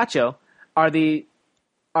Mozen Hakacho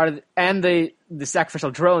and the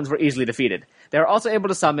sacrificial drones were easily defeated. They were also able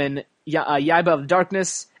to summon Yaiba of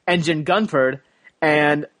Darkness, Engine Gunperd,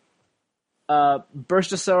 and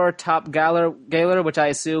Burstosaur Top Galar, which I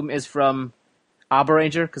assume is from Aba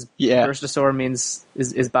Ranger, because Burstosaur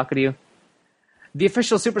is Bakuryu. The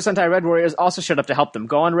official Super Sentai Red Warriors also showed up to help them.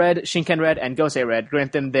 Gohan Red, Shinken Red, and Gosei Red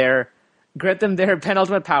grant them their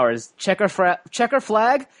penultimate powers: checker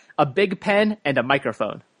flag, a big pen, and a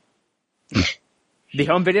microphone. The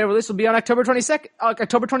home video release will be on October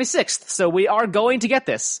 26th, so we are going to get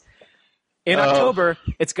this. In October,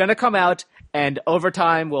 it's going to come out, and over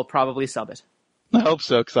time, we'll probably sub it. I hope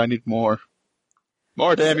so, because I need more.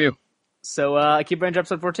 More, damn you. So, Akiba Ranger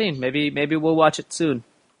episode 14. Maybe we'll watch it soon.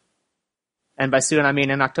 And by soon, I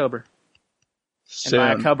mean in October. And by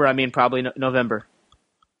Soon. October, I mean probably November.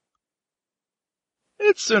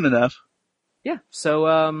 It's soon enough. Yeah.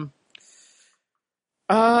 So,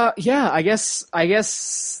 yeah, I guess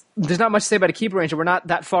there's not much to say about Akiba Ranger. We're not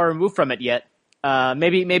that far removed from it yet.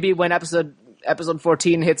 Maybe when episode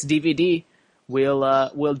 14 hits DVD,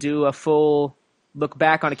 we'll do a full look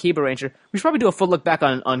back on Akiba Ranger. We should probably do a full look back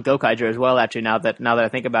on Gokaiger as well. Actually, now that I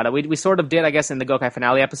think about it, we sort of did, I guess, in the Gokai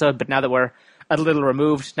finale episode. But now that we're a little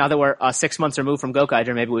removed, now that we're 6 months removed from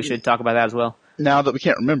Gokaiger, maybe we should talk about that as well. Now that we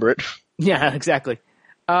can't remember it. Yeah, exactly.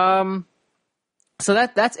 So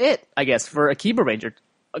that's it, I guess, for Akiba Ranger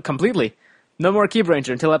completely. No more Akiba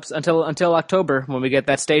Ranger until October when we get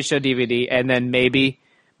that stage show DVD, and then maybe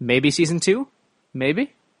season 2,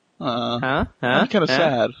 maybe. I'm kind of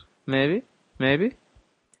sad. Maybe.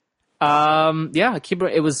 Yeah, Akiba.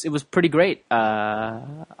 It was pretty great.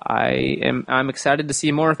 I'm excited to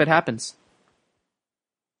see more if it happens.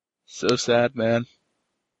 So sad, man.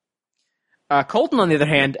 Colton, on the other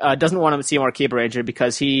hand, doesn't want to see more Akiba Ranger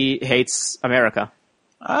because he hates America.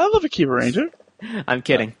 I love Akiba Ranger. I'm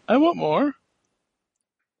kidding. I want more.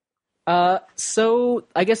 So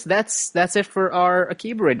I guess that's it for our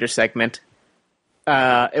Akiba Ranger segment.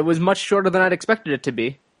 It was much shorter than I'd expected it to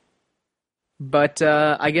be. But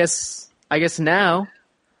I guess now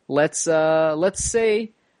let's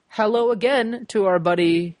say hello again to our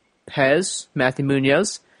buddy Pez, Matthew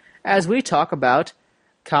Munoz, as we talk about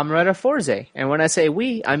Kamen Rider Fourze. And when I say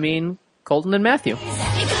we, I mean Colton and Matthew.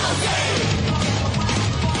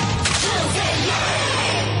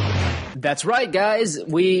 That's right, guys.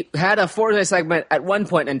 We had a Fourze segment at one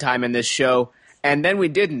point in time in this show, and then we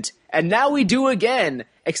didn't. And now we do again,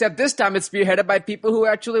 except this time it's spearheaded by people who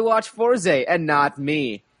actually watch Fourze, and not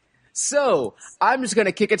me. So, I'm just going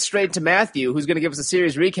to kick it straight to Matthew, who's going to give us a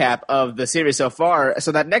series recap of the series so far,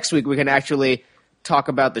 so that next week we can actually talk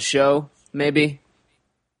about the show, maybe?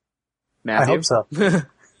 Matthew? I hope so.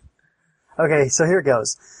 Okay, so here it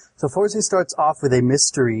goes. So Fourze starts off with a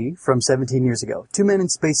mystery from 17 years ago. Two men in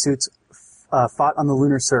spacesuits fought on the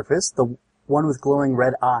lunar surface, the one with glowing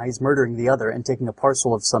red eyes murdering the other and taking a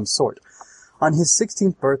parcel of some sort. On his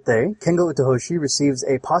 16th birthday, Kengo Utohoshi receives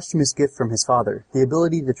a posthumous gift from his father, the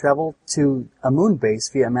ability to travel to a moon base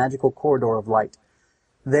via a magical corridor of light.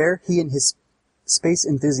 There, he and his space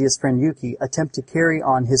enthusiast friend Yuki attempt to carry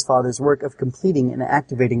on his father's work of completing and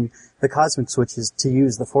activating the cosmic switches to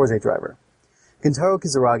use the Fourze driver. Gentaro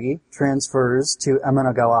Kizaragi transfers to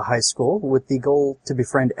Amanagawa High School with the goal to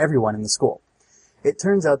befriend everyone in the school. It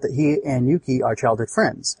turns out that he and Yuki are childhood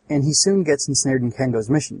friends, and he soon gets ensnared in Kengo's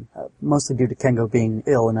mission, mostly due to Kengo being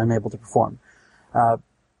ill and unable to perform.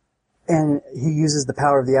 And he uses the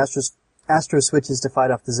power of the Astro Switches to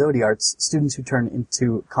fight off the Zodiarts, students who turn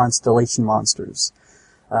into constellation monsters.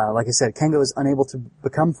 Like I said, Kengo is unable to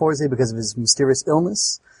become Fourze because of his mysterious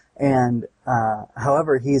illness, and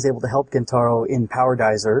however, he is able to help Gentaro in Power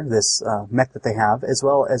Dizer, this mech that they have, as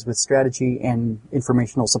well as with strategy and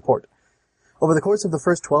informational support. Over the course of the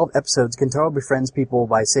first 12 episodes, Gentaro befriends people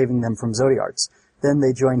by saving them from Zodiarts. Then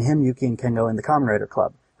they join him, Yuki, and Kengo in the Kamen Rider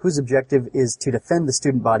Club, whose objective is to defend the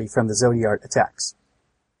student body from the Zodiart attacks.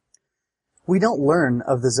 We don't learn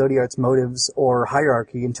of the Zodiart's motives or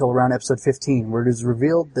hierarchy until around episode 15, where it is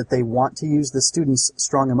revealed that they want to use the students'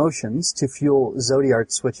 strong emotions to fuel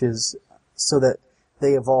Zodiart switches so that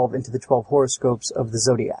they evolve into the 12 horoscopes of the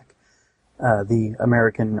Zodiac. The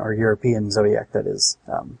American or European Zodiac, that is.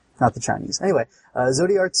 Not the Chinese. Anyway,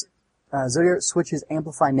 Zodiart switches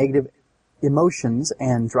amplify negative emotions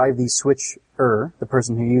and drive the switcher, the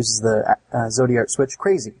person who uses the Zodiart switch,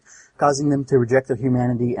 crazy, causing them to reject their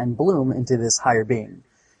humanity and bloom into this higher being.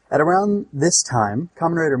 At around this time,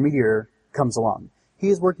 Kamen Rider Meteor comes along. He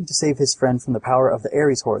is working to save his friend from the power of the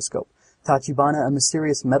Aries horoscope. Tachibana, a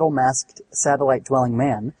mysterious metal-masked satellite-dwelling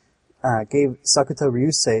man, gave Sakuto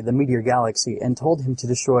Ryusei the Meteor Galaxy and told him to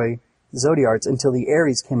destroy Zodiarts until the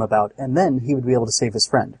Aries came about, and then he would be able to save his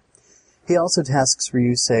friend. He also tasks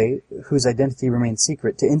Ryusei, whose identity remains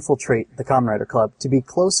secret, to infiltrate the Kamen Rider Club to be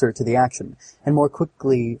closer to the action and more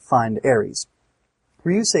quickly find Aries.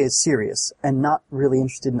 Ryusei is serious and not really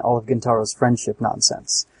interested in all of Gentaro's friendship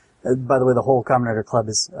nonsense. By the way, the whole Kamen Rider Club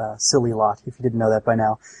is a silly lot, if you didn't know that by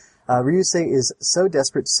now. Ryusei is so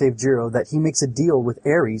desperate to save Jiro that he makes a deal with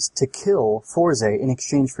Aries to kill Fourze in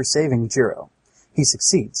exchange for saving Jiro. He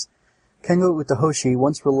succeeds. Kengo Utohoshi,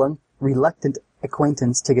 once reluctant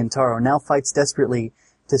acquaintance to Gentaro, now fights desperately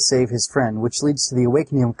to save his friend, which leads to the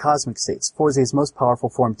awakening of cosmic states, Fourze's most powerful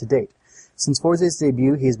form to date. Since Fourze's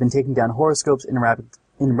debut, he has been taking down horoscopes in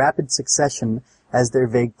rapid succession as their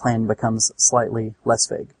vague plan becomes slightly less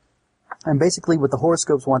vague. And basically what the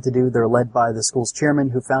horoscopes want to do, they're led by the school's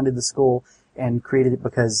chairman who founded the school and created it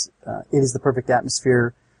because it is the perfect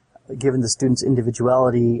atmosphere, given the students'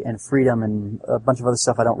 individuality and freedom and a bunch of other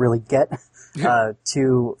stuff I don't really get,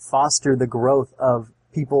 to foster the growth of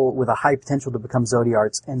people with a high potential to become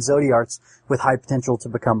Zodiarts and Zodiarts with high potential to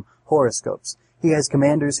become horoscopes. He has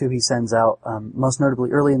commanders who he sends out, most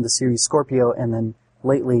notably early in the series Scorpio and then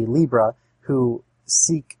lately Libra, who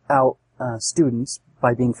seek out students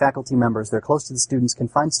by being faculty members. They're close to the students, can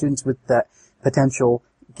find students with that potential,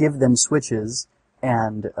 give them switches,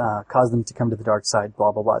 and cause them to come to the dark side,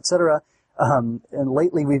 blah, blah, blah, etc. And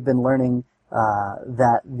lately we've been learning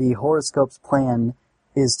that the horoscope's plan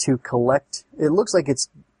is to collect, it looks like it's,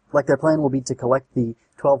 like their plan will be to collect the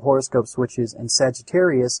 12 horoscope switches, and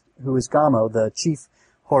Sagittarius, who is Gamo, the chief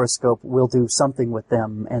horoscope, will do something with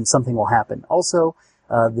them, and something will happen. Also,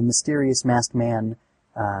 the mysterious masked man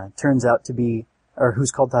turns out to be, or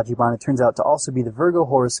who's called Tachibana, turns out to also be the Virgo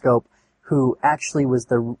horoscope, who actually was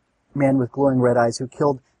the man with glowing red eyes who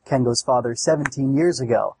killed Kengo's father 17 years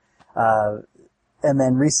ago. And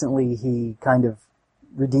then recently he kind of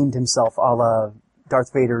redeemed himself a la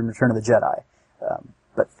Darth Vader in Return of the Jedi.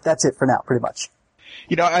 But that's it for now, pretty much.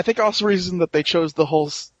 You know, I think also the reason that they chose the whole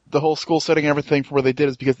school setting and everything for where they did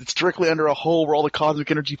is because it's directly under a hole where all the cosmic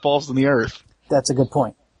energy falls on the Earth. That's a good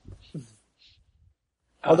point.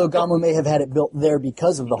 Although Gamo may have had it built there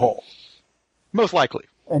because of the hole. Most likely.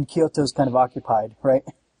 And Kyoto's kind of occupied, right?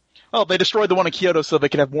 Well, they destroyed the one in Kyoto so they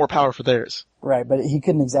could have more power for theirs. Right, but he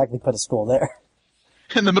couldn't exactly put a school there.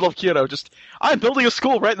 In the middle of Kyoto, I'm building a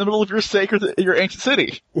school right in the middle of your sacred, your ancient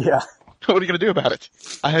city. Yeah. What are you going to do about it?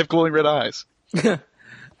 I have glowing red eyes.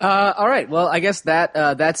 All right. Well, I guess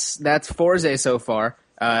that's Forze so far.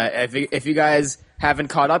 If you guys haven't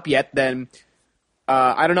caught up yet, then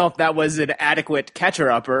I don't know if that was an adequate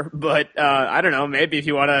catcher-upper, but I don't know. Maybe if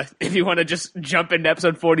you wanna just jump into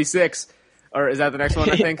episode 46, or is that the next one?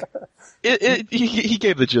 I think he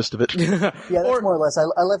gave the gist of it. Yeah, that's more or less. I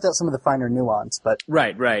left out some of the finer nuance, but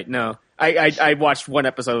right. No, I watched one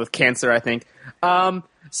episode with Cancer, I think.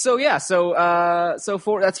 So that's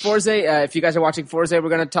Forze. If you guys are watching Forze, we're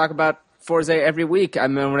going to talk about Forze every week.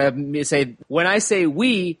 I'm going to say, when I say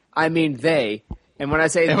we, I mean they. And when I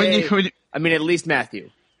say I mean at least Matthew.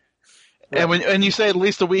 And when you say at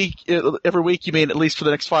least a week, every week, you mean at least for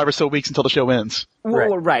the next 5 or so weeks until the show ends.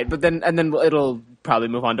 Well, right. But then it'll probably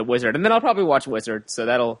move on to Wizard, and then I'll probably watch Wizard.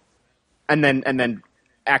 So and then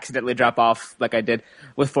accidentally drop off like I did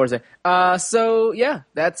with Forze. So yeah,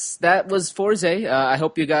 that was Forze. I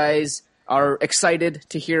hope you guys are excited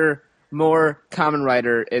to hear more Kamen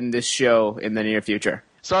Rider in this show in the near future.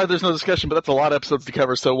 Sorry, there's no discussion, but that's a lot of episodes to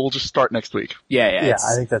cover, so we'll just start next week. Yeah.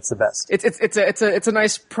 I think that's the best. It's a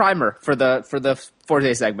nice primer for the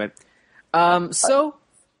Forze segment. Sorry,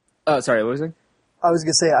 what was I saying? I was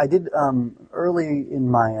gonna say I did early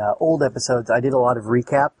in my old episodes. I did a lot of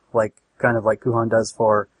recap, kind of like Kuhan does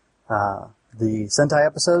for the Sentai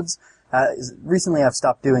episodes. Recently, I've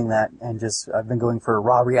stopped doing that and I've been going for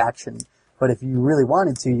raw reaction. But if you really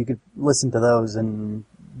wanted to, you could listen to those and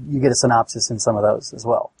you get a synopsis in some of those as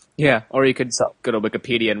well. Yeah, or you could go to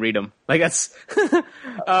Wikipedia and read them. That's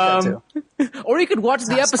that too. Or you could watch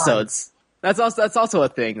the episodes. Fun. That's also a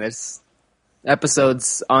thing. There's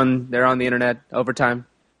episodes they're on the internet over time.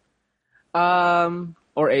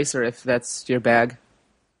 Or Acer if that's your bag.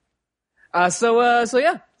 So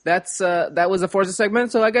yeah, that was the Forza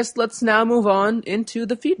segment. So I guess let's now move on into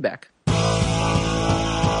the feedback.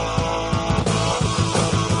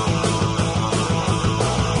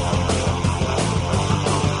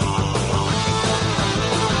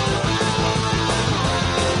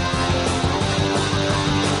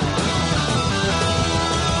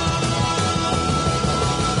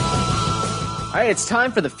 All right, it's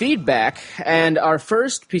time for the feedback, and our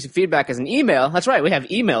first piece of feedback is an email. That's right, we have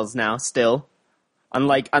emails now still,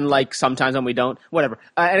 unlike sometimes when we don't. Whatever.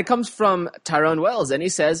 And it comes from Tyrone Wells, and he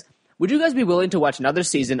says, would you guys be willing to watch another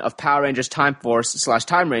season of Power Rangers Time Force /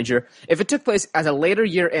 Time Ranger if it took place as a later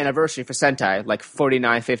year anniversary for Sentai, like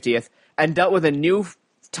 49th, 50th, and dealt with a new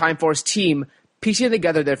Time Force team piecing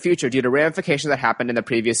together their future due to ramifications that happened in the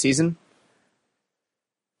previous season?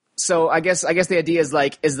 So I guess the idea is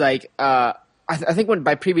I think when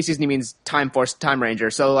by previous season he means Time Force, Time Ranger.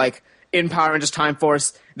 So in Power Rangers Time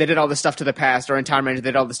Force, they did all this stuff to the past, or in Time Ranger,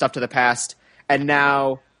 they did all this stuff to the past, and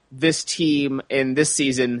now this team in this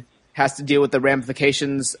season has to deal with the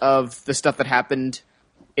ramifications of the stuff that happened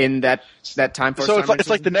in that Time Force. So it's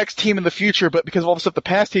like the next team in the future, but because of all the stuff the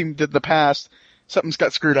past team did in the past, something's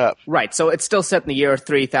got screwed up. Right. So it's still set in the year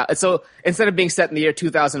 3000. So instead of being set in the year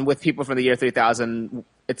 2000 with people from the year 3000,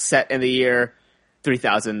 it's set in the year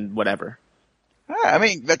 3000 whatever. I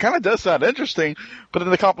mean, that kind of does sound interesting, but then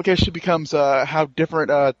the complication becomes how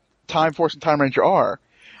different Time Force and Time Ranger are.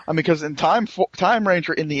 I mean, because in Time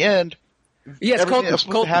Ranger, in the end, Yes, everything that was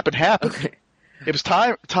supposed to happen happened. Okay. It was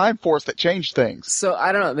Time Force that changed things. So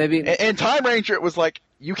I don't know, maybe. In Time Ranger, it was like,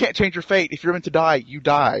 you can't change your fate. If you're meant to die, you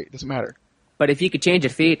die. It doesn't matter. But if you could change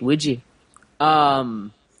your fate, would you?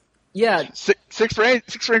 Yeah. Sixth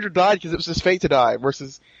Ranger died because it was his fate to die,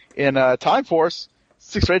 versus in Time Force,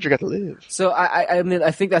 Sixth Ranger got to live. So I mean, I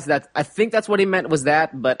think that's that. I think that's what he meant was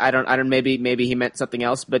that, but I don't. Maybe he meant something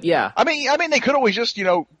else. But yeah. I mean, they could always just,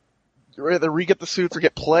 either re-get the suits or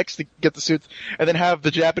get Plex to get the suits, and then have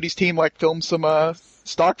the Japanese team film some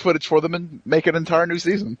stock footage for them and make an entire new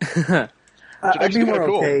season. I'd be more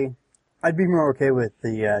cool. okay. I'd be more okay with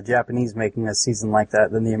the Japanese making a season like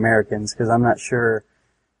that than the Americans, because I'm not sure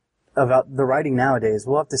about the writing nowadays.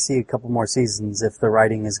 We'll have to see a couple more seasons if the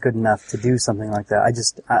writing is good enough to do something like that.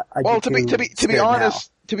 To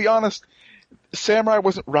be honest, Samurai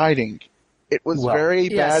wasn't writing. It was very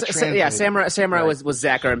bad translation. Samurai was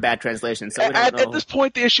Zacker and bad translation. So at this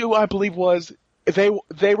point, the issue I believe was they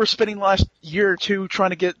were spending the last year or two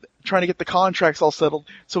trying to get the contracts all settled.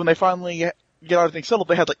 So when they finally get everything settled,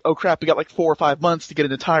 they had oh crap, we got 4 or 5 months to get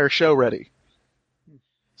an entire show ready.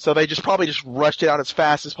 So they probably just rushed it out as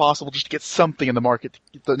fast as possible just to get something in the market to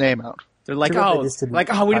get the name out. They're we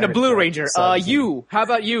need a Blue Ranger. How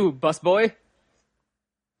about you, busboy?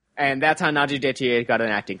 And that's how Naji Detier got an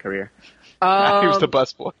acting career. He was the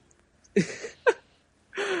busboy.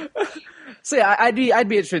 So yeah, I'd be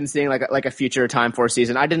interested in seeing a future Time Force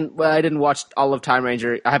season. I didn't watch all of Time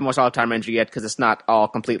Ranger. I haven't watched all of Time Ranger yet because it's not all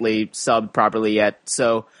completely subbed properly yet.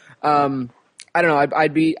 So I don't know.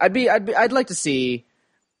 I'd like to see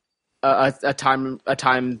a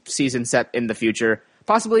time season set in the future.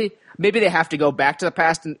 Possibly, maybe they have to go back to the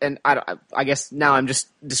past, and I guess now I'm just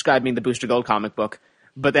describing the Booster Gold comic book.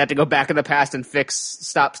 But they have to go back in the past and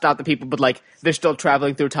stop the people. But they're still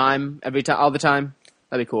traveling through time all the time.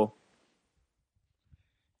 That'd be cool.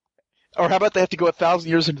 Or how about they have to go 1,000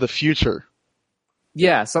 years into the future?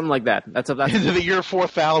 Yeah, something like that. That's into the year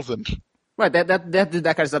 4000. Right, that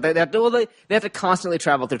kind of stuff. They have to constantly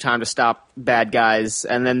travel through time to stop bad guys,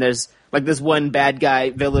 and then there's this one bad guy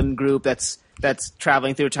villain group that's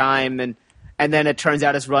traveling through time, and then it turns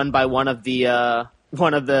out it's run by one of the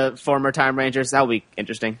former Time Rangers. That'll be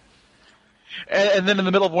interesting. And then in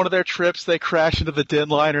the middle of one of their trips, they crash into the Den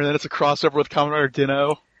liner, and then it's a crossover with Kamen Rider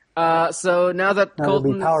Dino. So now that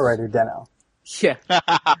Colton be Power Rider Deno. Yeah.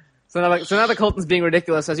 So now that Colton's being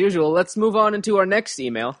ridiculous as usual, let's move on into our next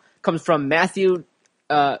email. Comes from Matthew.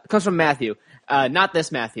 Not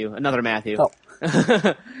this Matthew, another Matthew. Oh.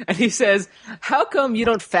 And he says, "How come you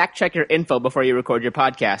don't fact check your info before you record your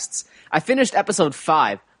podcasts? I finished episode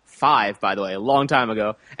 5, by the way, a long time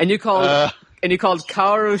ago, and you called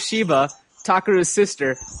Kaoru Shiba Takeru's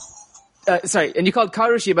sister. And you called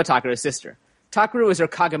Kaoru Shiba Takeru's sister. Takeru is her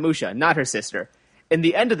Kagamusha, not her sister. In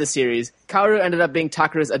the end of the series, Kaoru ended up being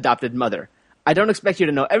Takeru's adopted mother. I don't expect you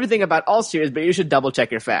to know everything about all series, but you should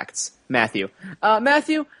double-check your facts. Matthew.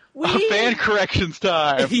 Matthew, fan corrections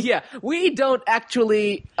time. Yeah, we don't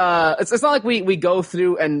actually... it's not like we go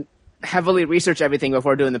through and heavily research everything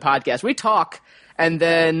before doing the podcast. We talk, and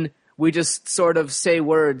then we just sort of say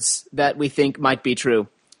words that we think might be true.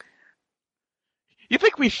 You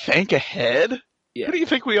think we think ahead? Yeah. Who do you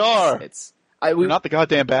think we are? We're not the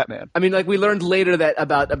goddamn Batman. I mean, we learned later that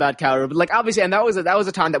about Kaoru, but obviously, and that was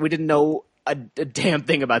a time that we didn't know a damn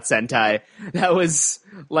thing about Sentai. That was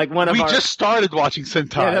one of we just started watching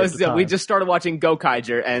Sentai. Yeah, we just started watching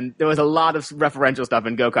Gokaiger, and there was a lot of referential stuff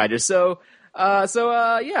in Gokaiger. So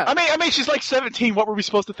yeah. I mean, she's 17. What were we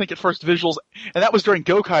supposed to think at first visuals? And that was during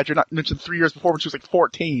Gokaiger, not mentioned 3 years before when she was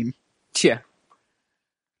 14. Yeah.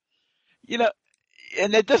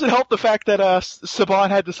 And it doesn't help the fact that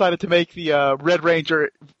Saban had decided to make the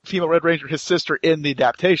female Red Ranger, his sister in the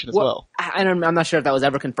adaptation as well. I'm not sure if that was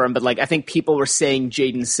ever confirmed, but I think people were saying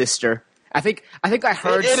Jaden's sister. I think I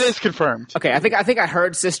heard it is confirmed. Okay, I think I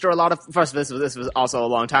heard sister a lot of. First, this was also a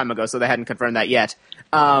long time ago, so they hadn't confirmed that yet.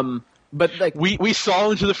 But we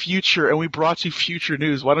saw into the future and we brought you future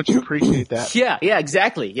news. Why don't you appreciate that? Yeah,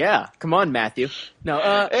 exactly. Yeah, come on, Matthew. No,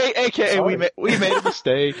 AKA we made a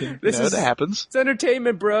mistake, and that happens. It's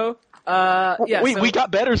entertainment, bro. We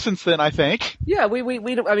got better since then, I think. Yeah, we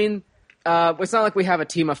I mean, it's not like we have a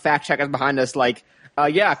team of fact checkers behind us.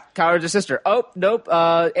 Kaoru's her sister. Oh, nope.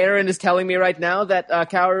 Aaron is telling me right now that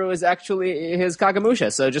Kaoru is actually his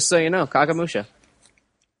Kagamusha. So just so you know, Kagamusha.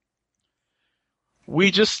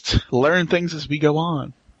 We just learn things as we go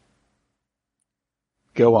on.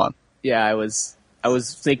 Go on. Yeah, I was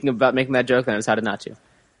thinking about making that joke, and I decided not to.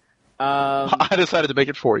 I decided to make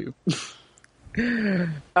it for you.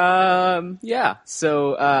 Yeah.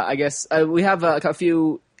 So I guess we have a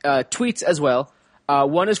few tweets as well.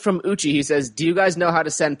 One is from Uchi. He says, "Do you guys know how to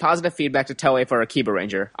send positive feedback to Toei for Akiba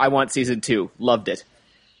Ranger? I want season 2. Loved it.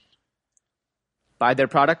 Buy their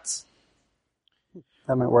products."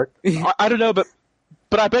 That might work. I don't know, but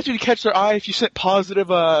I bet you'd catch their eye if you sent positive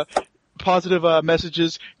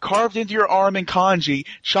messages carved into your arm in kanji,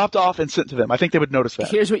 chopped off, and sent to them. I think they would notice that.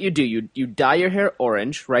 Here's what you do. You dye your hair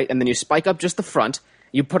orange, right? And then you spike up just the front.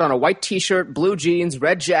 You put on a white t-shirt, blue jeans,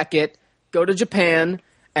 red jacket, go to Japan,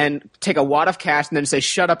 and take a wad of cash, and then say,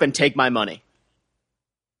 "Shut up and take my money."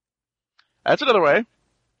 That's another way.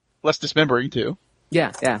 Less dismembering, too.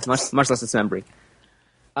 Yeah, much less dismembering.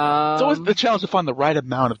 It's always the challenge to find the right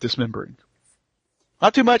amount of dismembering.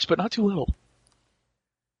 Not too much, but not too little.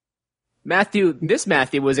 Matthew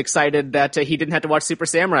was excited that he didn't have to watch Super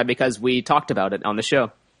Samurai because we talked about it on the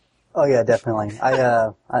show. Oh yeah, definitely.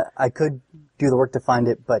 I could do the work to find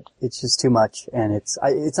it, but it's just too much, and it's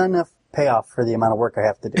not enough payoff for the amount of work I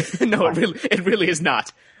have to do. No, it really is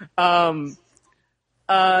not.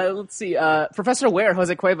 Let's see. Professor Ware,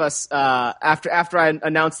 Jose Cuevas, after I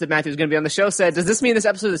announced that Matthew was going to be on the show, said, "Does this mean this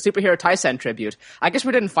episode is a Superhero Taisen tribute?" I guess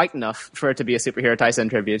we didn't fight enough for it to be a Superhero Taisen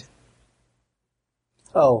tribute.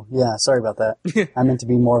 Oh, yeah, sorry about that. I meant to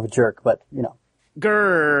be more of a jerk, but,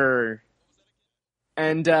 Grrr.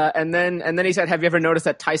 And then he said, "Have you ever noticed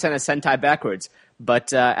that Taisen is Sentai backwards?"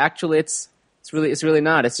 But actually it's really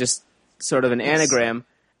not. It's just sort of an anagram.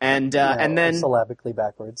 And then syllabically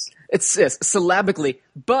backwards. It's syllabically,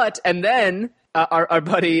 but and then our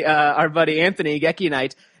buddy Anthony Geki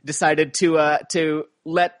Knight decided to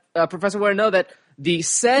let Professor Ware know that the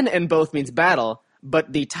sen in both means battle,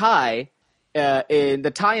 but the Tai in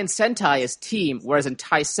the Tai and Sentai is team, whereas in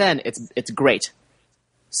Taisen it's great.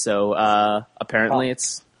 So apparently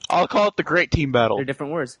I'll call it the Great Team Battle. They're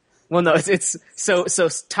different words. Well, no, it's so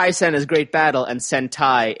Taisen is great battle and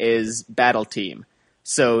Sentai is battle team.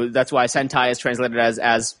 So that's why Sentai is translated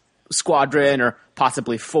as squadron or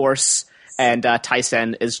possibly force, and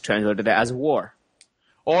Taisen is translated as war.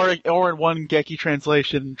 Or in one Geki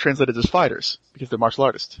translation, translated as fighters, because they're martial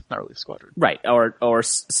artists, not really a squadron. Right, or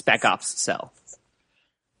Spec Ops Cell.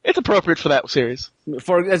 It's appropriate for that series.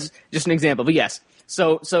 As just an example, but yes.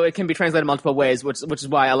 So it can be translated multiple ways, which is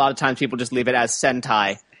why a lot of times people just leave it as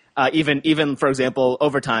Sentai. Even for example,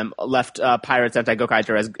 Overtime left Pirate Sentai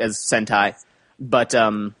Gokaiger as Sentai. But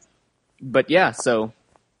yeah, so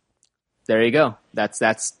there you go. That's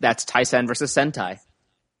Taisen versus Sentai.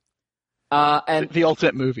 And the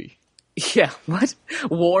ultimate movie. Yeah, what?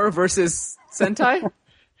 War versus Sentai?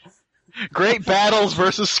 Great battles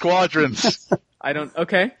versus squadrons.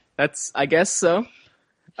 Okay. I guess so.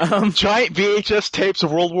 Giant VHS tapes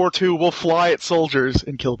of World War II will fly at soldiers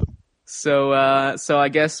and kill them. So I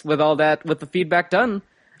guess with all that, with the feedback done,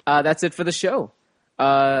 that's it for the show.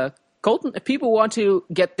 Colton, if people want to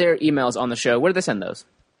get their emails on the show, where do they send those?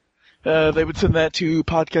 They would send that to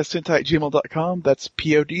podcastsentai@gmail.com. That's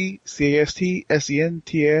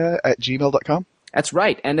podcastsenta@gmail.com. That's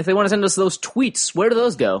right. And if they want to send us those tweets, where do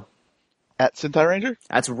those go? At Sentai Ranger?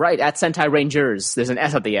 That's right, at Sentai Rangers. There's an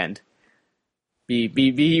S at the end.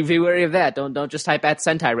 Be wary of that. Don't just type at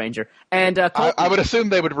Sentai Ranger. And I would assume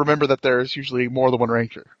they would remember that there's usually more than one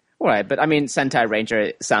Ranger. Right, but I mean, Sentai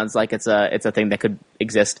Ranger sounds like it's a thing that could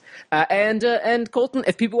exist. And Colton,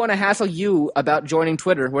 if people want to hassle you about joining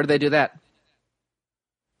Twitter, where do they do that?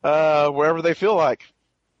 Wherever they feel like.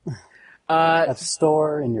 At the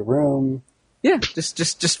store, in your room. Yeah,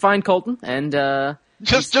 just find Colton and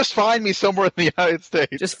just find me somewhere in the United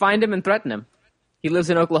States. Just find him and threaten him. He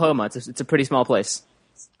lives in Oklahoma. It's a pretty small place.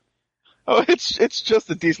 Oh, it's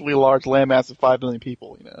just a decently large landmass of 5 million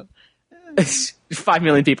people, 5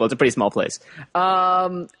 million people. It's a pretty small place.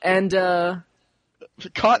 Continent,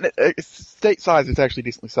 state size, it's actually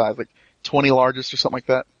decently sized, like 20 largest or something like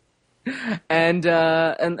that. And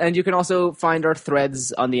you can also find our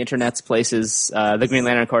threads on the internet's places,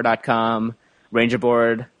 thegreenlanterncorps.com, Ranger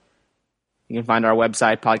Board. You can find our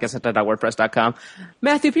website, podcastsenta.wordpress.com.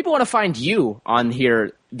 Matthew, people want to find you on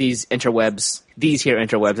these interwebs,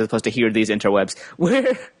 as opposed to these interwebs.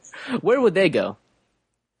 Where would they go?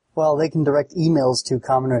 Well, they can direct emails to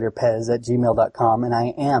commonwriterpez@gmail.com, and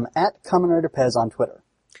I am at commonwriterpez on Twitter.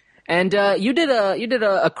 And you did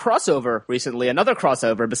a crossover recently, another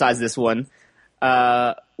crossover besides this one,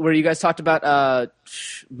 where you guys talked about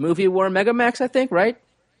Movie War Megamax, I think, right?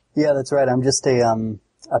 Yeah, that's right. I'm just a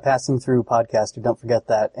passing through podcaster. Don't forget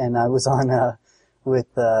that. And I was on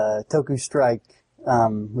with Toku Strike,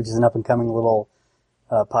 which is an up and coming little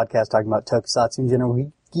podcast talking about tokusatsu in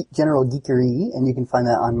general. general geekery, and you can find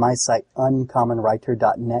that on my site,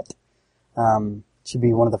 uncommonwriter.net. Should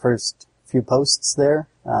be one of the first few posts there,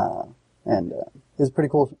 and it was a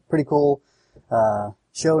pretty cool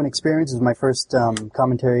show and experience. It was my first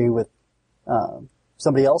commentary with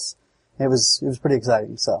somebody else. It was pretty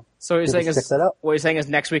exciting. So what you're saying check that out. what you're saying is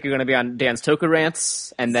next week you're going to be on Dan's Toku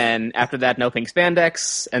rants, and then after that, No Pink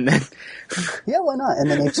Spandex, and then Yeah, why not?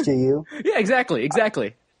 And then HJU. yeah, exactly.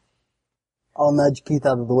 I'll nudge Keith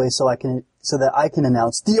out of the way so that I can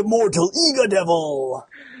announce the immortal Ega Devil.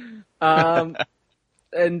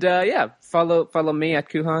 And yeah, follow me at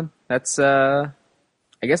Kuhan. That's I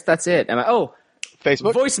guess that's it.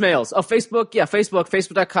 Facebook? Voicemails. Oh, Facebook. Yeah,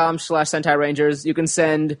 Facebook.com/Sentai Rangers. You can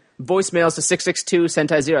send voicemails to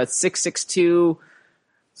 662-Sentai-0. It's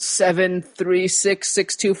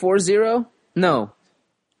 662-736-6240. No,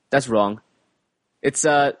 that's wrong. It's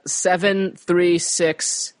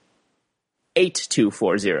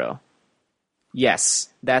 736-8240. Yes,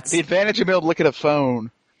 that's The advantage of being able to look at a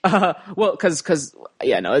phone. well, because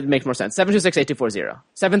yeah, no, it makes more sense. 726-8240.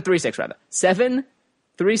 736 rather.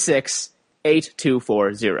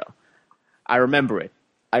 736-8240. I remember it.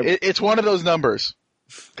 It's one of those numbers.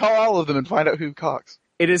 Call all of them and find out who cocks.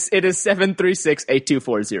 It is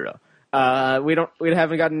 736-8240. We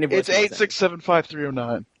haven't gotten any. It's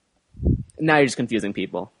 8675309. Now you're just confusing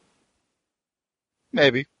people.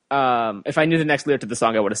 Maybe. If I knew the next lyric to the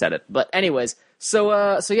song, I would have said it. But anyways,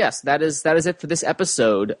 so yes, that is it for this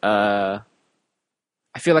episode.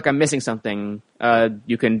 I feel like I'm missing something.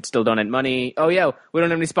 You can still donate money. Oh yeah, we don't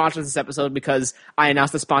have any sponsors this episode because I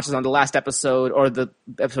announced the sponsors on the last episode or the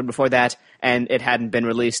episode before that, and it hadn't been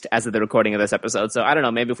released as of the recording of this episode. So I don't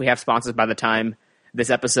know. Maybe if we have sponsors by the time this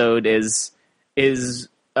episode is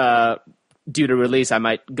due to release, I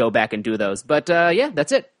might go back and do those. But yeah,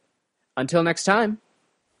 that's it. Until next time.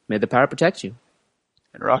 May the power protect you.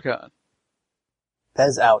 And rock on.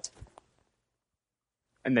 Pez out.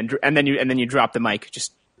 And then you drop the mic.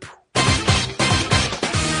 Just.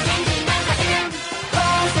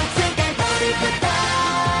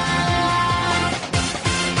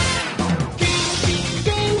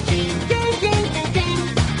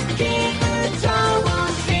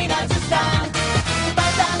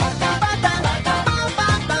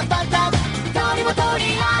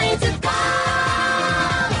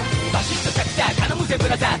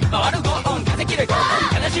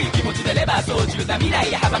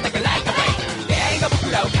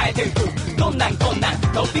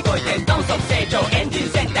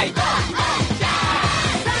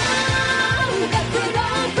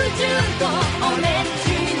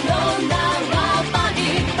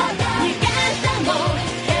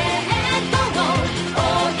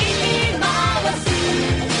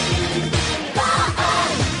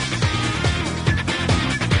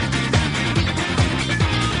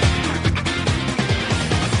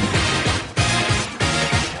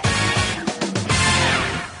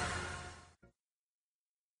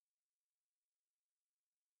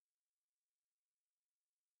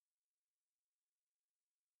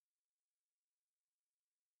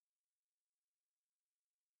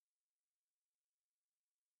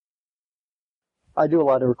 I do a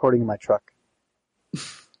lot of recording in my truck.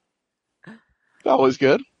 Always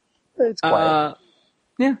good. It's quiet.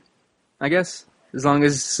 Yeah, I guess.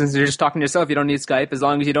 Since you're just talking to yourself, you don't need Skype. As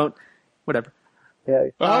long as you don't, whatever. Yeah.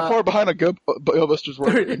 How far behind a GoBusters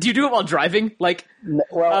work? Do you do it while driving? Like,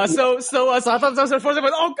 Well, so I thought that was forced.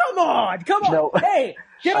 Oh, come on! No. Hey,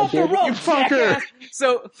 get off the did. road, You fucker! jackass!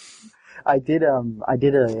 So, I did a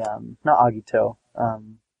not Agito.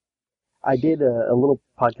 I did a little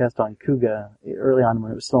podcast on Kuga early on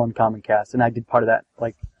when it was still on Common Cast, and I did part of that.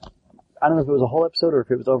 Like, I don't know if it was a whole episode or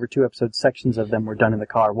if it was over 2 episodes. Sections of them were done in the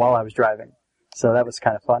car while I was driving, so that was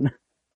kind of fun.